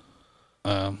 unfortunately.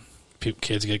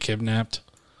 kids get kidnapped.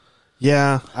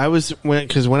 Yeah,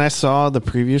 because when I saw the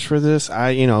previews for this,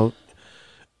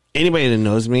 anybody that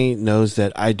knows me knows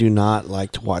that I do not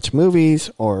like to watch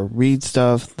movies or read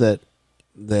stuff that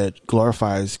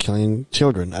glorifies killing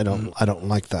children. I don't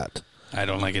like that. I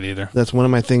don't like it either. That's one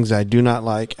of my things I do not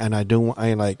like, and I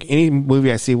like any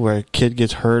movie I see where a kid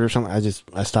gets hurt or something.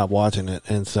 I stop watching it.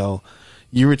 And so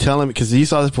you were telling me, because you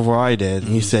saw this before I did,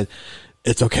 and you said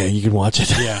it's okay, you can watch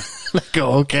it. Yeah. I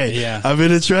go, okay. Yeah. I'm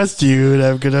gonna trust you, and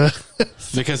I'm gonna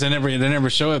because they never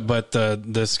show it. But the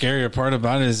scarier part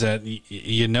about it is that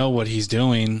you know what he's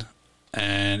doing,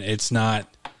 and it's not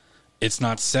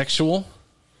sexual.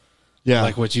 Yeah,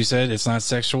 like what you said, it's not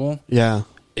sexual. Yeah,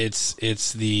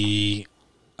 it's the,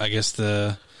 I guess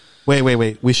the.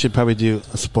 Wait. We should probably do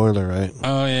a spoiler, right?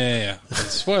 Oh yeah.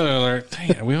 Spoiler alert!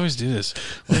 Dang it, we always do this.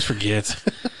 We always forget.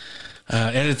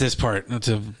 Edit this part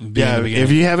to be in the beginning.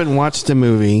 If you haven't watched the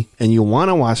movie and you want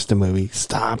to watch the movie,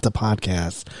 stop the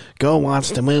podcast. Go watch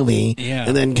the movie,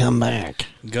 and then come back.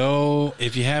 Go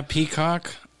if you have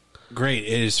Peacock. Great,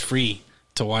 it is free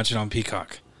to watch it on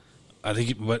Peacock. I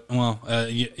think,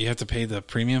 you have to pay the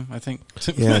premium. I think.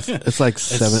 Yeah, it's like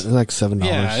 $7.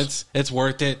 Yeah, it's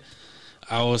worth it.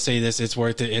 I will say this: it's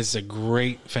worth it. It's a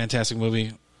great, fantastic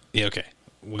movie. Yeah, okay,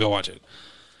 we'll go watch it.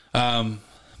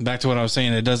 Back to what I was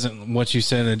saying. It doesn't. What you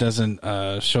said. It doesn't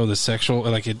show the sexual.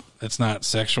 Like it's not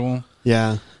sexual.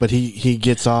 Yeah, but he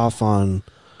gets off on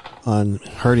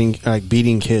hurting, like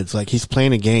beating kids. Like he's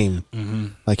playing a game. Mm-hmm.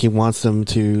 Like he wants them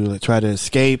to try to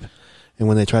escape. And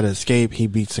when they try to escape, he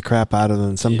beats the crap out of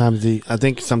them. Sometimes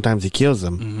sometimes he kills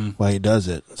them while he does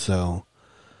it. So,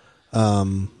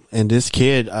 and this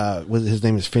kid, his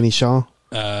name is Finney Shaw.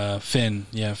 Finn,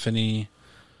 yeah, Finney.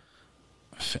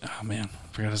 Oh man, I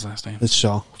forgot his last name. It's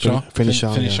Shaw. Finney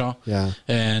Shaw. Finney Shaw. Yeah.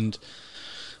 And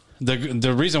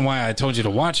the reason why I told you to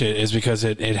watch it is because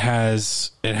it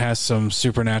has some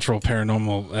supernatural,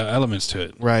 paranormal elements to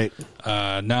it. Right.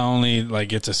 Not only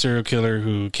like it's a serial killer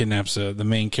who kidnaps the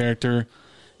main character,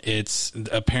 it's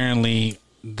apparently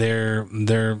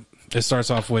it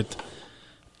starts off with,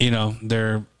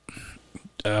 their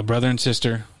brother and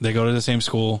sister. They go to the same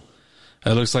school.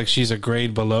 It looks like she's a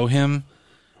grade below him,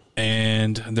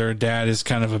 and their dad is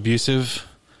kind of abusive,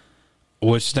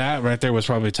 which that right there was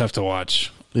probably tough to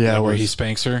watch. Yeah, where he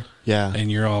spanks her. Yeah, and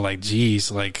you're all like,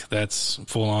 "Geez, like that's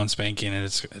full on spanking," and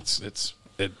it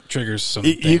triggers some.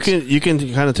 You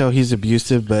can kind of tell he's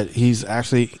abusive, but he's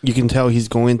actually, you can tell he's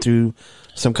going through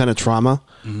some kind of trauma,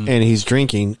 and he's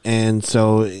drinking, and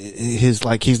so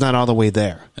he's not all the way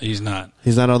there. He's not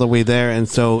all the way there, and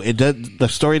so the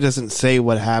story doesn't say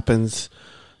what happens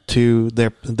to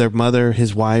their mother,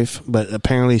 his wife, but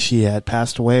apparently she had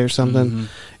passed away or something,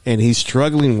 and he's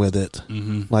struggling with it,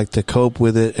 like to cope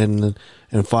with it and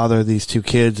father these two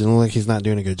kids, and like he's not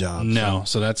doing a good job. No,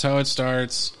 so that's how it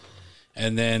starts,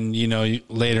 and then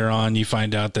later on you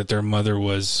find out that their mother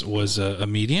was a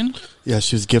medium. Yeah,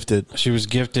 she was gifted. She was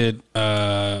gifted. Did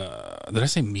I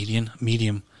say medium?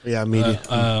 Medium. Yeah, medium.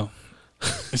 I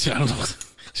don't know.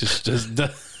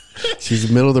 She's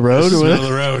the middle of the road. Middle of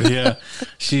the road. Yeah,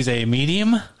 she's a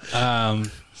medium.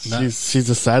 She's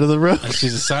the side of the road.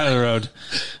 She's the side of the road.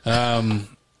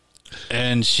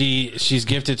 And she's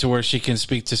gifted to where she can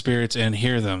speak to spirits and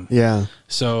hear them. Yeah.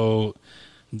 So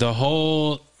the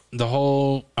whole.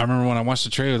 I remember when I watched the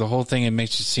trailer, the whole thing, it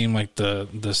makes it seem like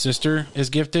the sister is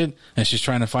gifted and she's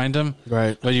trying to find him.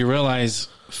 Right. But you realize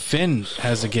Finn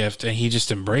has a gift and he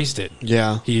just embraced it.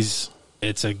 Yeah. It's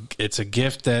a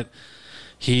gift that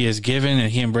he is given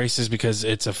and he embraces because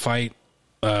it's a fight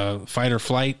or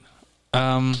flight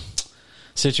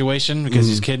situation because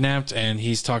he's kidnapped and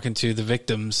he's talking to the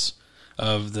victims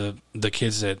of the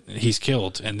kids that he's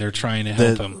killed and they're trying to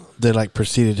help him. They like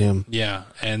preceded him. Yeah,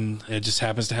 and it just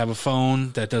happens to have a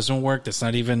phone that doesn't work, that's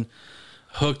not even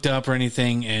hooked up or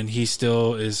anything, and he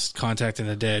still is contacting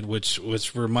the dead, which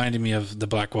reminded me of the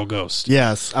Blackwell Ghost.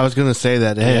 Yes, I was going to say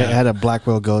that. It had a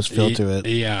Blackwell Ghost feel to it.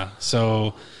 Yeah,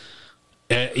 so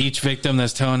each victim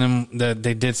that's telling him that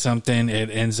they did something,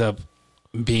 it ends up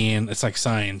being, it's like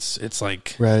science. It's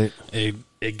like, right.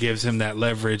 It gives him that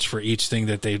leverage for each thing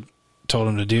that they told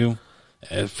him to do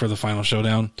for the final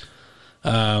showdown.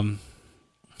 But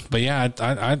yeah,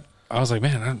 I was like,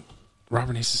 man,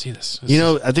 Robert needs to see this.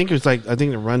 I think the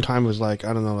runtime was like,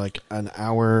 I don't know, like an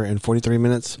hour and 43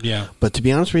 minutes. Yeah. But to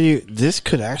be honest with you, this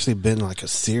could actually been like a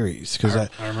series. Cause I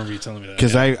remember you telling me that.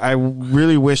 Because I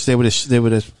really wish they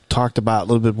would have talked about a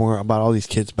little bit more about all these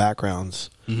kids' backgrounds.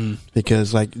 Mm-hmm.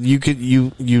 Because like you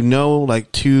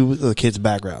like two of the kids'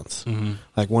 backgrounds. Mm-hmm.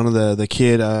 Like one of the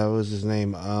kid, what was his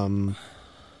name?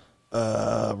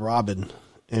 Robin.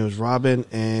 and it was Robin,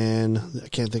 and I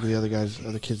can't think of the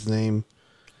other kid's name.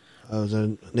 It was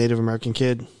a Native American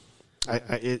kid.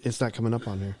 It's not coming up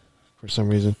on here for some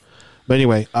reason. But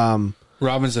anyway,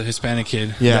 Robin's a Hispanic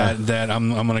kid. Yeah. That I'm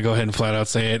gonna go ahead and flat out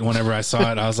say it. Whenever I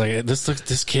saw it, I was like,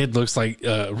 this kid looks like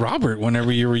Robert.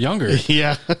 Whenever you were younger,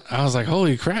 yeah, I was like,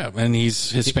 holy crap! And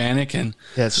he's Hispanic and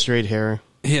he has straight hair.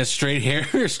 He has straight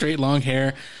hair, straight long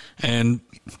hair, and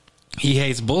he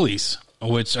hates bullies,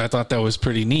 which I thought that was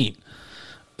pretty neat.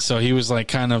 So he was like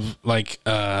kind of like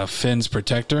Finn's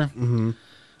protector,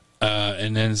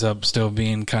 and ends up still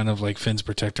being kind of like Finn's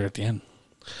protector at the end.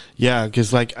 Yeah,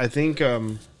 because like I think,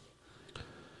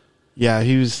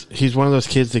 he's one of those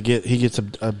kids that gets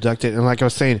abducted, and like I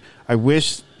was saying, I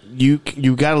wish you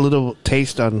got a little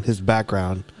taste on his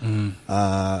background, and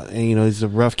he's a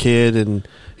rough kid, and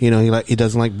he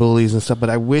doesn't like bullies and stuff.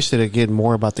 But I wish that I'd get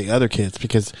more about the other kids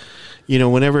because,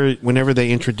 whenever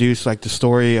they introduce like the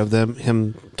story of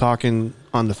him talking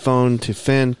on the phone to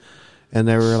Finn, and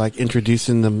they were like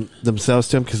introducing themselves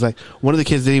to him because like one of the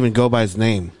kids didn't even go by his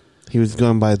name. He was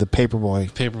going by the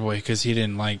Paperboy. Paperboy, because he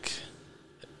didn't like.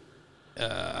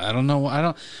 I don't know. I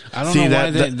don't See, know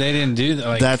why they didn't do that.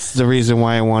 Like, that's the reason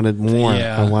why I wanted more.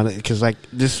 Yeah. I wanted because like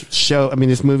this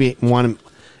movie I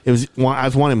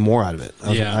was wanting more out of it.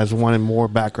 I was wanting more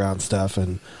background stuff,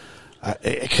 and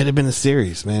it could have been a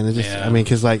series, man. It just, I mean,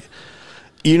 because like,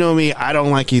 me, I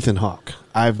don't like Ethan Hawke.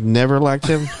 I've never liked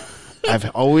him.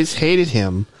 I've always hated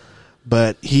him.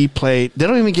 But he played. They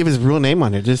don't even give his real name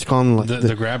on it. Just call him like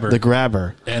the grabber. The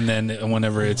grabber. And then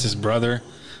whenever it's his brother,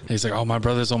 he's like, "Oh, my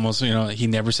brother's almost." He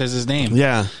never says his name.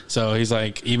 Yeah. So he's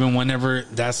like, even whenever.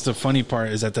 That's the funny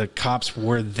part is that the cops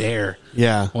were there.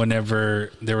 Yeah.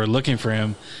 Whenever they were looking for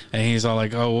him, and he's all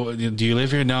like, "Oh, do you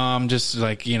live here?" "No, I'm just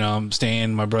like I'm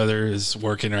staying. My brother is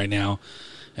working right now."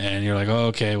 And you're like, "Oh,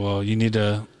 okay. Well, you need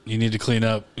to clean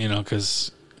up,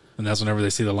 because." And that's whenever they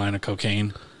see the line of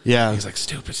cocaine. Yeah. He's like,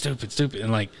 stupid.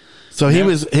 And like, so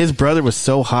his brother was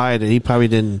so high that he probably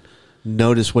didn't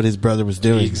notice what his brother was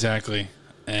doing. Exactly.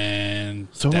 And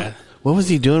so what was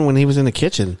he doing when he was in the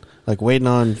kitchen? Like waiting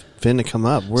on Finn to come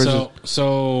up?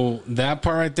 So that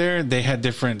part right there, they had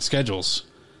different schedules.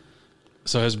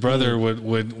 So his brother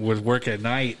would work at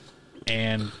night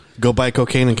and go buy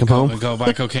cocaine and come home? Go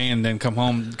buy cocaine and then come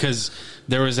home. Because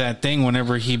there was that thing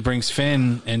whenever he brings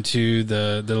Finn into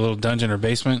the little dungeon or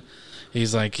basement.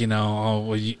 He's like, he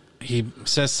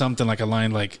says something like a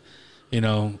line like,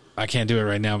 I can't do it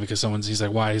right now because he's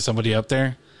like, why? Is somebody up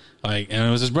there? Like, and it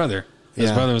was his brother.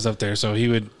 His brother was up there. So he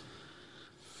would,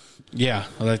 I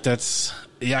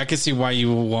can see why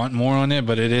you want more on it,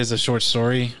 but it is a short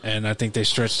story. And I think they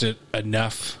stretched it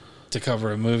enough to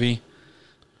cover a movie.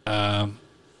 And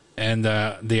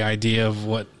the idea of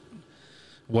what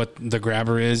the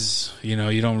grabber is, you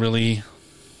don't really.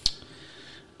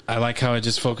 I like how it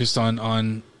just focused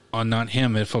on not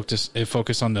him. It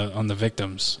focused on the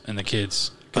victims and the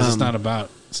kids because it's not about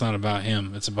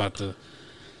him. It's about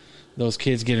those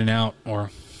kids getting out or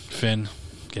Finn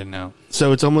getting out.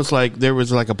 So it's almost like there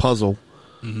was like a puzzle.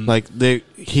 Mm-hmm. Like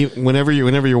whenever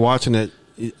you're watching it,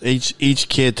 each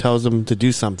kid tells them to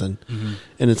do something,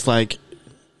 and it's like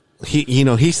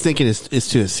he's thinking is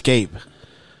to escape,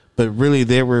 but really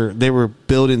they were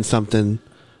building something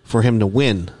for him to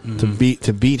win, to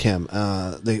beat him.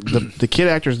 The kid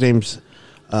actor's name's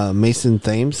Mason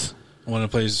Thames. One that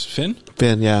plays Finn?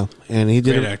 Finn, yeah. And he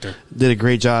did a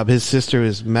great job. His sister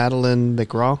is Madeline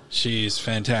McGraw. She's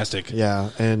fantastic. Yeah.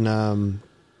 And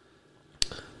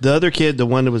the other kid, the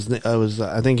one that was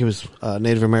I think he was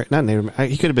Native American. Not Native American.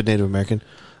 He could have been Native American.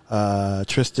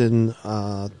 Tristan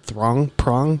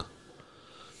Prong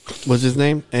was his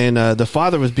name, and the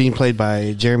father was being played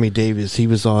by Jeremy Davies. He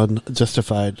was on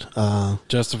Justified.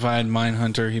 Justified,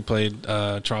 Mindhunter. He played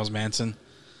Charles Manson.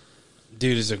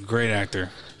 Dude is a great actor.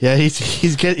 Yeah,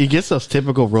 he gets those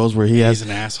typical roles where he's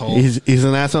an asshole. He's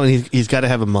an asshole, and he's got to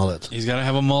have a mullet. He's got to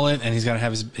have a mullet, and he's got to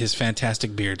have his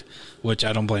fantastic beard, which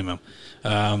I don't blame him.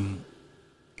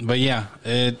 But yeah,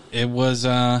 it was.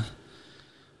 What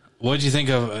did you think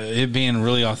of it being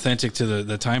really authentic to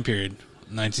the time period?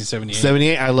 1978.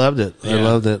 78, I loved it. Yeah. I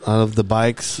loved it. I loved the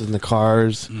bikes and the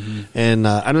cars. And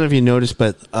I don't know if you noticed,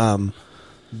 but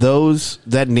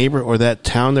that neighbor or that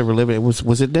town they were living in,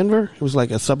 was it Denver? It was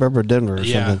like a suburb of Denver or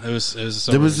something. It was a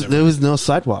suburb of Denver. There was no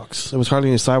sidewalks. There was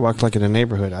hardly any sidewalks like in a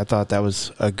neighborhood. I thought that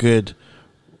was a good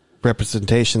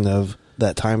representation of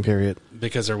that time period.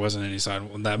 Because there wasn't any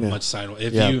much sidewalk.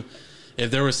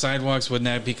 If there were sidewalks, wouldn't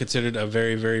that be considered a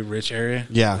very, very rich area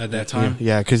at that time?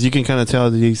 Yeah, because you can kind of tell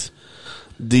this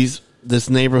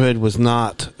neighborhood was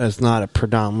not a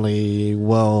predominantly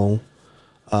well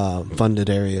funded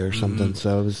area or something.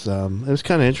 So it was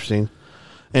kind of interesting.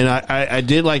 And I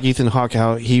did like Ethan Hawke,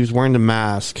 how he was wearing the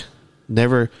mask. They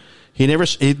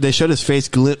showed his face.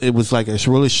 It was like a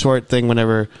really short thing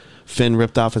whenever Finn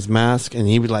ripped off his mask, and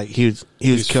he was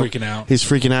freaking out. He's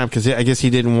freaking out because I guess he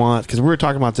didn't want, because we were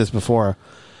talking about this before,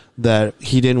 that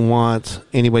he didn't want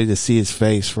anybody to see his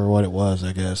face for what it was.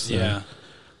 I guess. Yeah.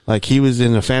 Like he was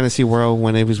in a fantasy world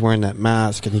when he was wearing that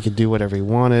mask, and he could do whatever he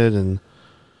wanted,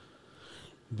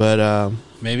 but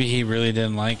maybe he really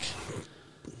didn't like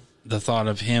the thought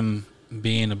of him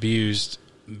being abused,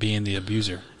 being the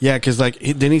abuser. Yeah, because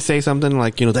didn't he say something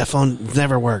like, that phone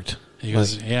never worked? He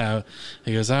goes, yeah.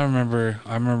 He goes, I remember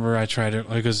I tried it.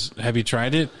 He goes, have you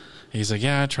tried it? He's like,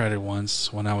 yeah, I tried it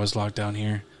once when I was locked down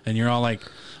here. And you're all like,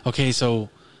 okay, so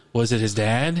was it his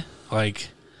dad? Like,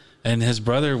 and his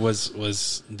brother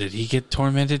was did he get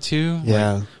tormented too?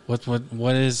 Yeah. Like,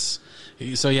 what is?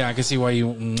 So yeah, I can see why you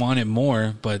want it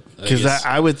more, but because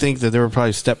I would think that they were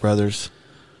probably stepbrothers.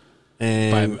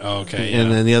 And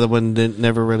and then the other one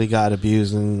never really got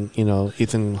abused, and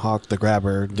Ethan Hawke, the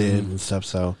grabber, did and stuff.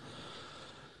 So,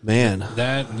 man,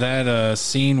 that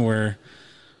scene where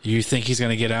you think he's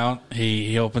gonna get out,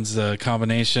 he opens the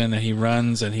combination and he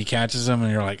runs and he catches him,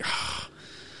 and you're like, ah.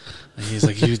 And he's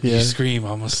like, you scream,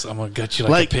 I'm gonna gut you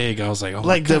like a pig. I was like, oh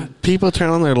my God. The people turn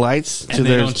on their lights and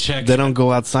they don't check. They don't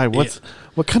go outside.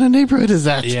 What kind of neighborhood is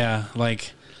that? Yeah,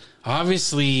 like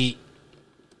obviously,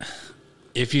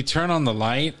 if you turn on the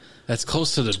light, that's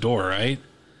close to the door, right?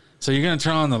 So you're going to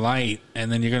turn on the light, and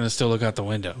then you're going to still look out the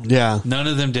window. Yeah. None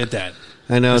of them did that.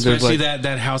 I know. Especially that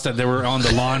house that they were on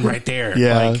the lawn right there.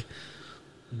 Yeah. Like,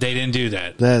 they didn't do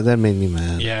that. That made me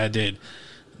mad. Yeah, it did.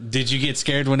 Did you get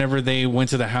scared whenever they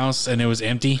went to the house and it was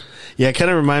empty? Yeah, it kind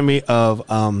of reminded me of...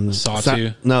 Saw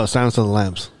 2? No, Silence of the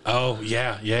Lambs. Oh,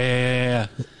 yeah.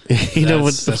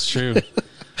 That's true.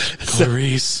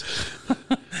 Clarice.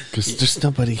 Because there's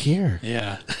nobody here.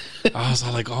 Yeah. I was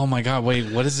all like, oh my God, wait,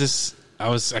 what is this? I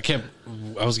was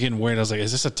getting worried. I was like,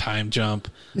 is this a time jump?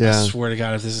 Yeah. I swear to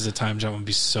God, if this is a time jump, I'd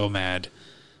be so mad.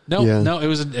 No,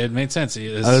 it made sense.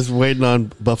 I was waiting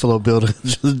on Buffalo Bill to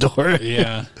answer the door.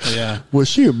 Yeah. Was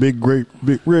she a great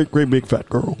big fat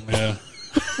girl? Yeah.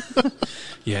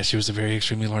 Yeah, she was a very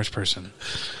extremely large person.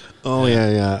 Oh,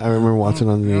 yeah. I remember watching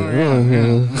on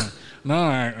the... No,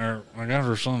 I got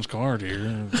her son's card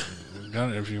here.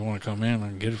 Got it. If you want to come in, I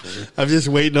can get it for you. I'm just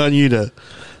waiting on you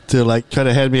to like try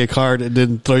to hand me a card and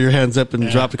then throw your hands up and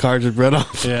drop the card and run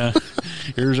off. Yeah.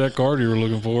 Here's that card you were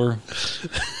looking for.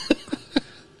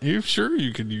 You sure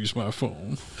you can use my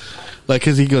phone? Like,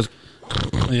 because he goes...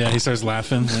 Yeah, he starts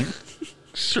laughing. Like,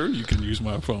 sure you can use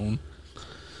my phone.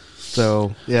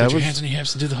 So, yeah. Put your hands on your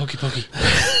hips and do the hokey pokey.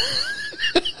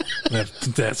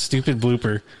 that stupid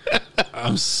blooper.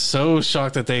 I'm so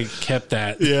shocked that they kept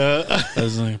that. Yeah. I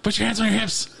was like, put your hands on your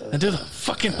hips and do the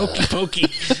fucking hokey pokey.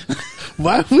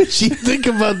 Why would she think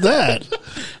about that?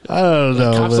 I don't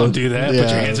know. Cops don't do that. Yeah. Put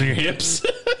your hands on your hips.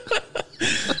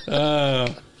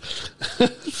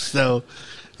 So,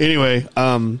 anyway,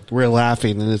 we're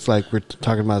laughing, and it's like we're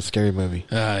talking about a scary movie.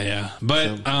 Yeah.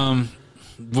 But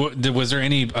was there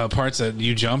any parts that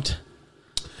you jumped?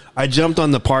 I jumped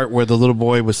on the part where the little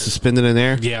boy was suspended in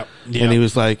air. Yeah. And he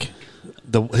was like,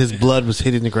 his blood was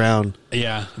hitting the ground.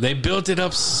 Yeah. They built it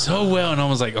up so well, and I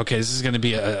was like, okay, this is going to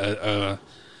be a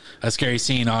scary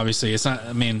scene, obviously. It's not,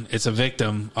 I mean, it's a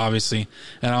victim, obviously.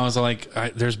 And I was like,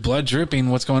 there's blood dripping.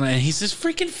 What's going on? And he's just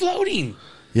freaking floating.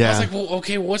 Yeah. I was like, well,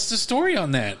 okay, what's the story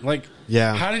on that? Like,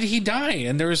 how did he die?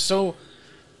 And there was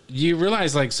you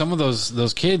realize, like, some of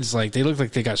those kids, like, they look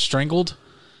like they got strangled.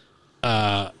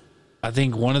 I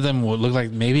think one of them would look like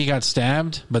maybe he got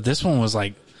stabbed, but this one was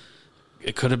like,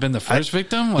 it could have been the first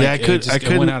victim. Like,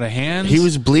 it went out of hand. He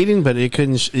was bleeding, but you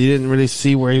didn't really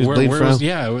see where he was bleeding from.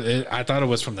 I thought it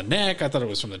was from the neck. I thought it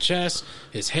was from the chest,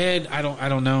 his head. I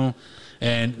don't know.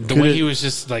 And the way he was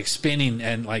just like spinning,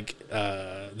 and like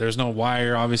there's no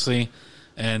wire, obviously,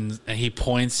 and he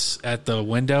points at the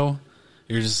window.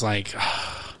 You're just like,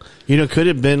 could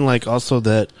have been like also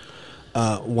that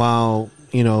while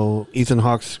Ethan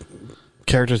Hawke's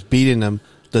character's beating him,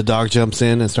 the dog jumps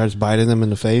in and starts biting them in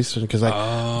the face, because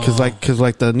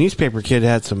the newspaper kid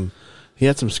had some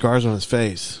scars on his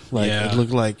face, like it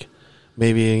looked like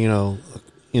maybe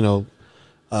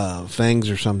fangs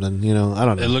or something. I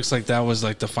don't know. It looks like that was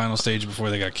like the final stage before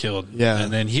they got killed. Yeah,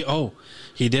 and then he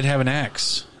did have an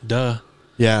axe. Duh.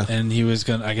 Yeah, and he was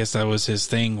gonna. I guess that was his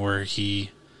thing where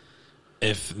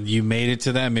if you made it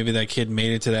to that, maybe that kid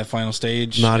made it to that final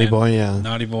stage. Naughty boy,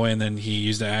 and then he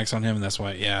used the axe on him, and that's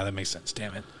why. Yeah, that makes sense.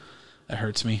 Damn it, that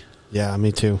hurts me. Yeah,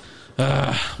 me too.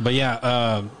 But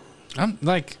yeah, I'm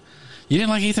like, You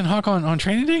didn't like Ethan Hawke on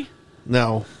Training Day?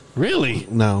 No, Really?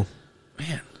 no.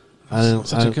 Man,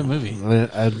 Such a good movie.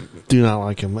 I do not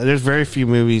like him. There's very few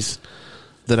movies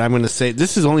that I'm going to say.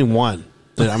 This is only one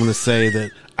that I'm going to say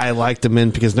that I liked him in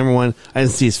because number one, I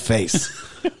didn't see his face.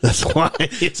 That's why.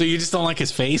 So you just don't like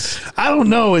his face? I don't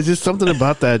know. It's just something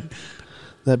about that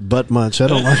butt munch. I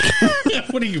don't like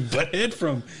it. What are you, butthead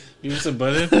from? You just a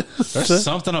butthead? There's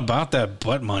something about that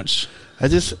butt munch. I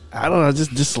don't know. I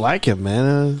just dislike him,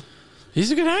 man. He's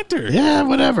a good actor. Yeah,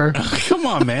 whatever. Come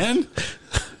on, man.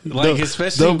 Like,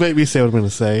 especially Don't make me say what I'm going to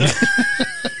say.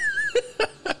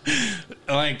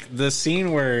 like the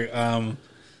scene where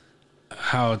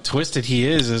how twisted he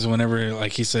is whenever,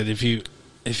 like he said, if you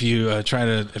try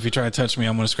to touch me,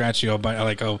 I'm going to scratch you. I'll bite.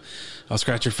 I'll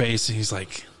scratch your face. And he's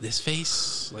like, this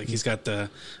face, like he's got it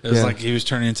was like he was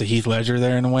turning into Heath Ledger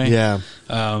there in a way. Yeah.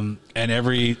 And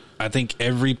I think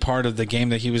every part of the game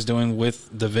that he was doing with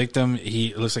the victim,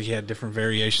 it looks like he had different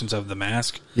variations of the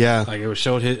mask. Yeah. Like it was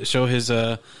show his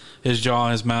jaw,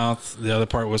 his mouth. The other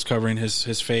part was covering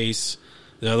his face.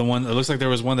 The other one, it looks like there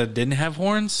was one that didn't have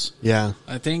horns. Yeah.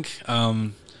 I think.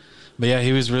 But yeah,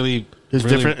 he was really. It was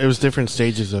different. It was different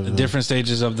stages of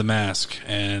the mask,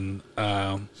 and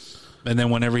then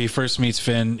whenever he first meets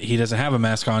Finn, he doesn't have a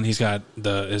mask on. He's got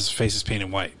his face is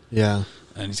painted white. Yeah.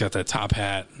 And he's got that top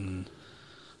hat. And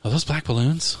are those black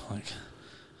balloons? Like,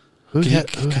 who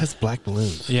has black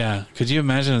balloons? Yeah. Could you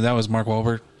imagine if that was Mark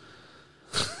Wahlberg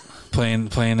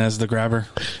playing as the grabber?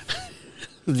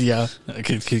 Yeah.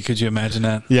 Could you imagine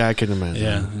that? Yeah, I can imagine.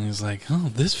 Yeah. And he's like,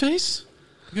 oh, this face?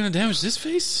 You're gonna damage this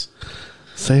face?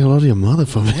 Say hello to your mother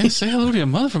for me. Yeah, say hello to your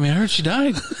mother for me. I heard she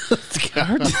died.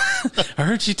 I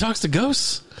heard she talks to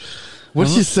ghosts. What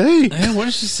did she say? Yeah, what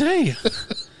did she say?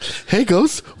 Hey,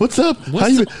 ghost, what's up? How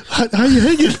you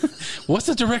hanging? What's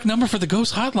the direct number for the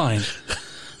ghost hotline?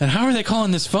 And how are they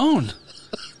calling this phone?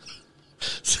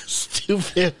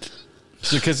 Stupid.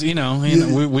 Because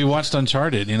we watched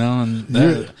Uncharted, and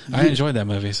I enjoyed that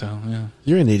movie. So yeah,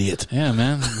 you're an idiot. Yeah,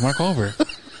 man, Mark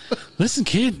Wahlberg. Listen,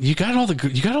 kid, you got all the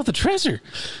treasure.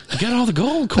 You got all the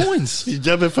gold coins. You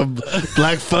jumping from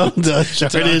Black Phone to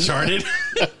Uncharted.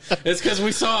 It's because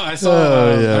I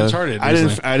saw Uncharted.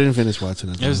 I didn't finish watching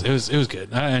it. It was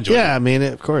good. I enjoyed it. Yeah, I mean,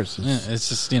 of course. It's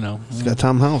just it's got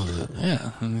Tom Hanks in it.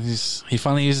 Yeah, and he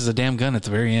finally uses a damn gun at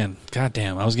the very end. God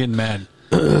damn, I was getting mad.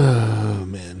 Oh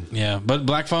man. Yeah, but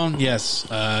Black Phone, yes.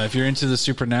 If you're into the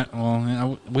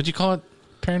supernatural, would you call it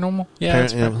paranormal? Yeah,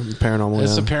 paranormal.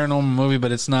 It's a paranormal movie,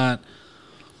 but it's not.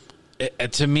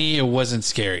 To me, it wasn't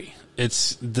scary. I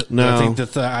think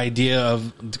that the idea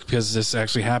of, because this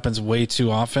actually happens way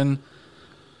too often,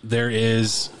 there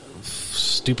is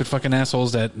stupid fucking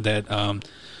assholes that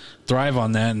thrive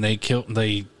on that, and they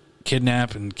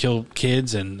kidnap and kill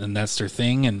kids, and that's their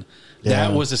thing, and. Yeah.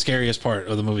 That was the scariest part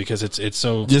of the movie because it's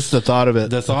so... Just the thought of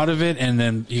it. And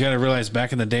then you got to realize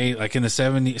back in the day, like in the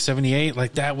 78,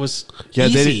 like that was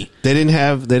easy. They didn't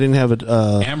have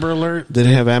Amber Alert. They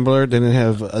didn't have Amber Alert. They didn't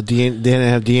have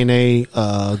DNA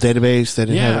database. They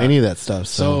didn't have any of that stuff.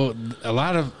 So a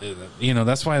lot of,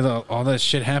 that's why all that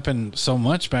shit happened so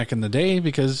much back in the day,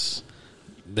 because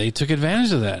they took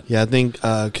advantage of that. Yeah, I think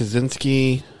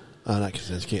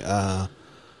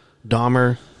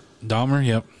Dahmer,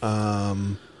 yep.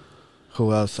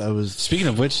 Who else? Speaking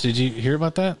of which, did you hear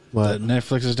about that? What? That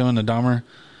Netflix is doing the Dahmer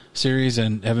series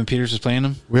and Evan Peters is playing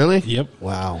him? Really? Yep.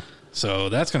 Wow. So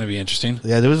that's going to be interesting.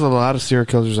 Yeah, there was a lot of serial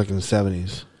killers like in the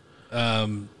 70s.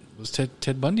 Was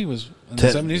Ted Bundy was in the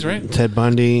 70s, right? Ted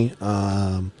Bundy,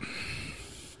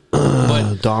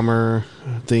 Dahmer.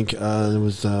 I think it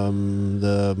was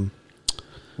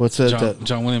what's that?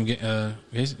 John William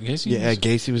Gacy? Yeah,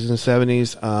 Gacy was in the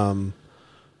 70s.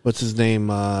 What's his name?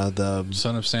 The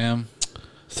Son of Sam.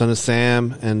 Son of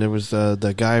Sam, and there was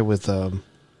the guy with I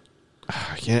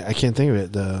can't think of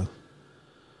it.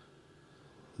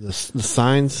 The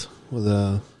signs with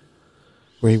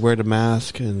where he wear the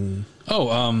mask and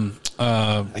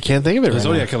I can't think of it. The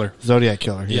Zodiac Killer. Zodiac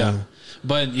Killer. Yeah.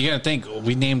 But you got to think,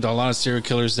 we named a lot of serial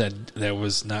killers that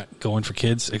was not going for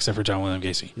kids, except for John William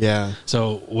Gacy. Yeah.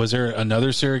 So was there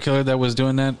another serial killer that was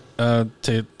doing that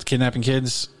to kidnapping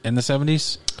kids in the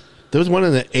 70s? There was one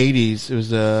in the 80s. It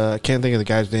was I can't think of the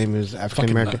guy's name. It was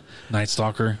African American. Night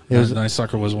Stalker. Night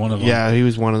Stalker was one of them. Yeah, he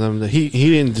was one of them. He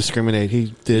didn't discriminate.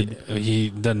 He did.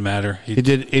 He doesn't matter. He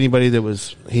did anybody that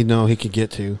was he could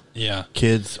get to. Yeah.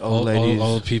 Kids, old ladies,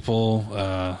 old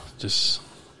people. Just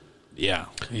yeah.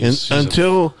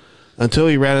 Until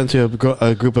he ran into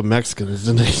a group of Mexicans,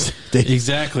 and they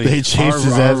exactly they chased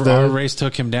his ass down. Our race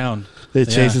took him down. They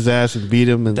chased his ass and beat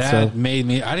him, and that made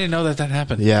me. I didn't know that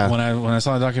happened. Yeah. When I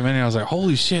saw the documentary, I was like,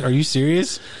 "Holy shit, are you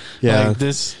serious?" Yeah. Like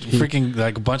this freaking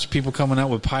like a bunch of people coming out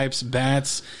with pipes,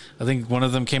 bats. I think one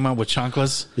of them came out with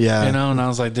chanclas. Yeah. You know, and I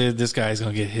was like, "Dude, this guy's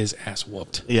gonna get his ass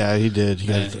whooped." Yeah, he did.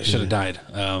 He Should have died.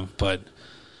 But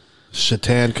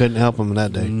Shatan couldn't help him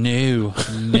that day. no.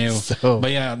 So-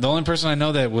 But yeah, the only person I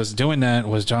know that was doing that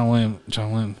was John William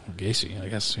Gacy, I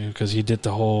guess, because he did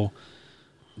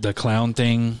the clown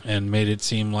thing and made it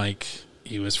seem like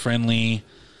he was friendly.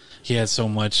 He had so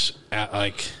much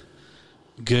like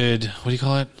good. What do you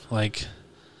call it? Like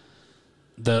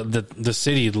the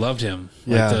city loved him.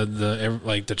 Yeah.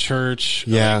 Like the church.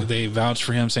 Yeah. Like, they vouched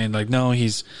for him, saying like, no,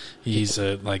 he's He he's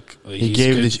gave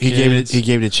good it. kids. He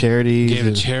gave it to charities. Gave it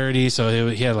and- to charity, so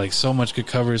he had like so much good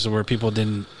coverage where people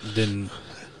didn't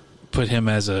put him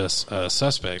as a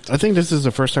suspect. I think this is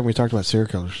the first time we talked about serial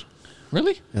killers.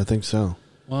 Really? I think so.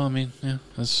 Well, I mean, yeah,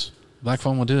 that's Black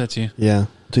Phone will do that to you. Yeah,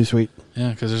 too sweet.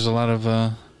 Yeah, because there's a lot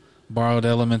of borrowed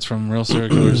elements from real serial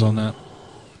killers on that.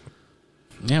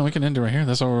 Yeah, we can end it right here.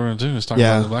 That's all we're going to do is talk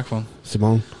about the Black Phone.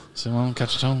 Simone,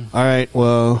 catch your tone. All right.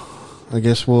 Well, I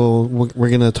guess we're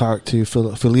going to talk to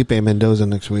Felipe Mendoza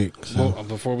next week. So. Well,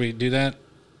 before we do that,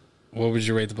 what would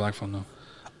you rate the Black Phone, though?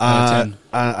 Out of 10?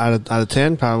 Out of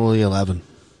 10, probably 11.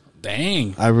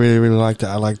 Dang. I really, really liked it.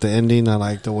 I like the ending. I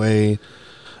like the way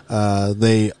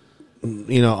they,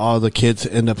 all the kids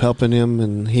end up helping him,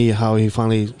 and how he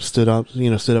finally stood up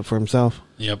for himself.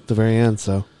 Yep. At the very end.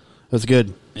 So it was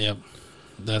good. Yep.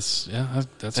 That's good.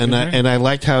 And I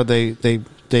liked how they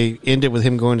ended with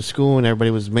him going to school, and everybody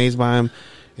was amazed by him.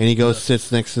 And he goes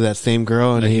sits next to that same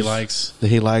girl, and that he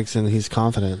likes, and he's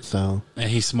confident. So and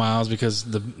he smiles because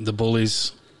the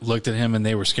bullies looked at him and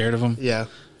they were scared of him. Yeah,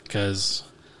 because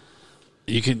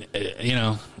you can,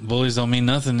 bullies don't mean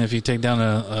nothing if you take down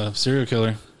a serial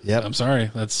killer. Yep. I'm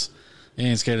sorry, you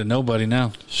ain't scared of nobody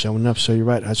now. Showing up, show you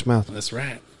right, hush your mouth. That's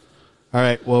right. All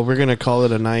right, well, we're gonna call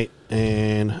it a night,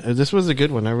 and this was a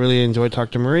good one. I really enjoyed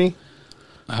talking to Marie.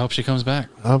 I hope she comes back.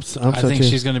 I think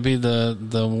she's going to be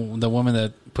the woman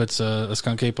that puts a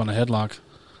skunk ape on a headlock.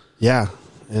 Yeah,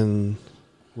 and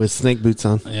with snake boots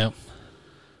on. Yep.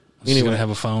 She's Anyway. going to have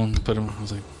a phone. Put him. I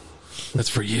was like, "That's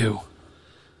for you.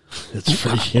 It's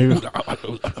for you."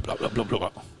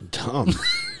 Dumb.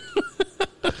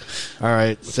 All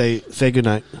right, say good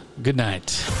night. Good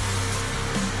night.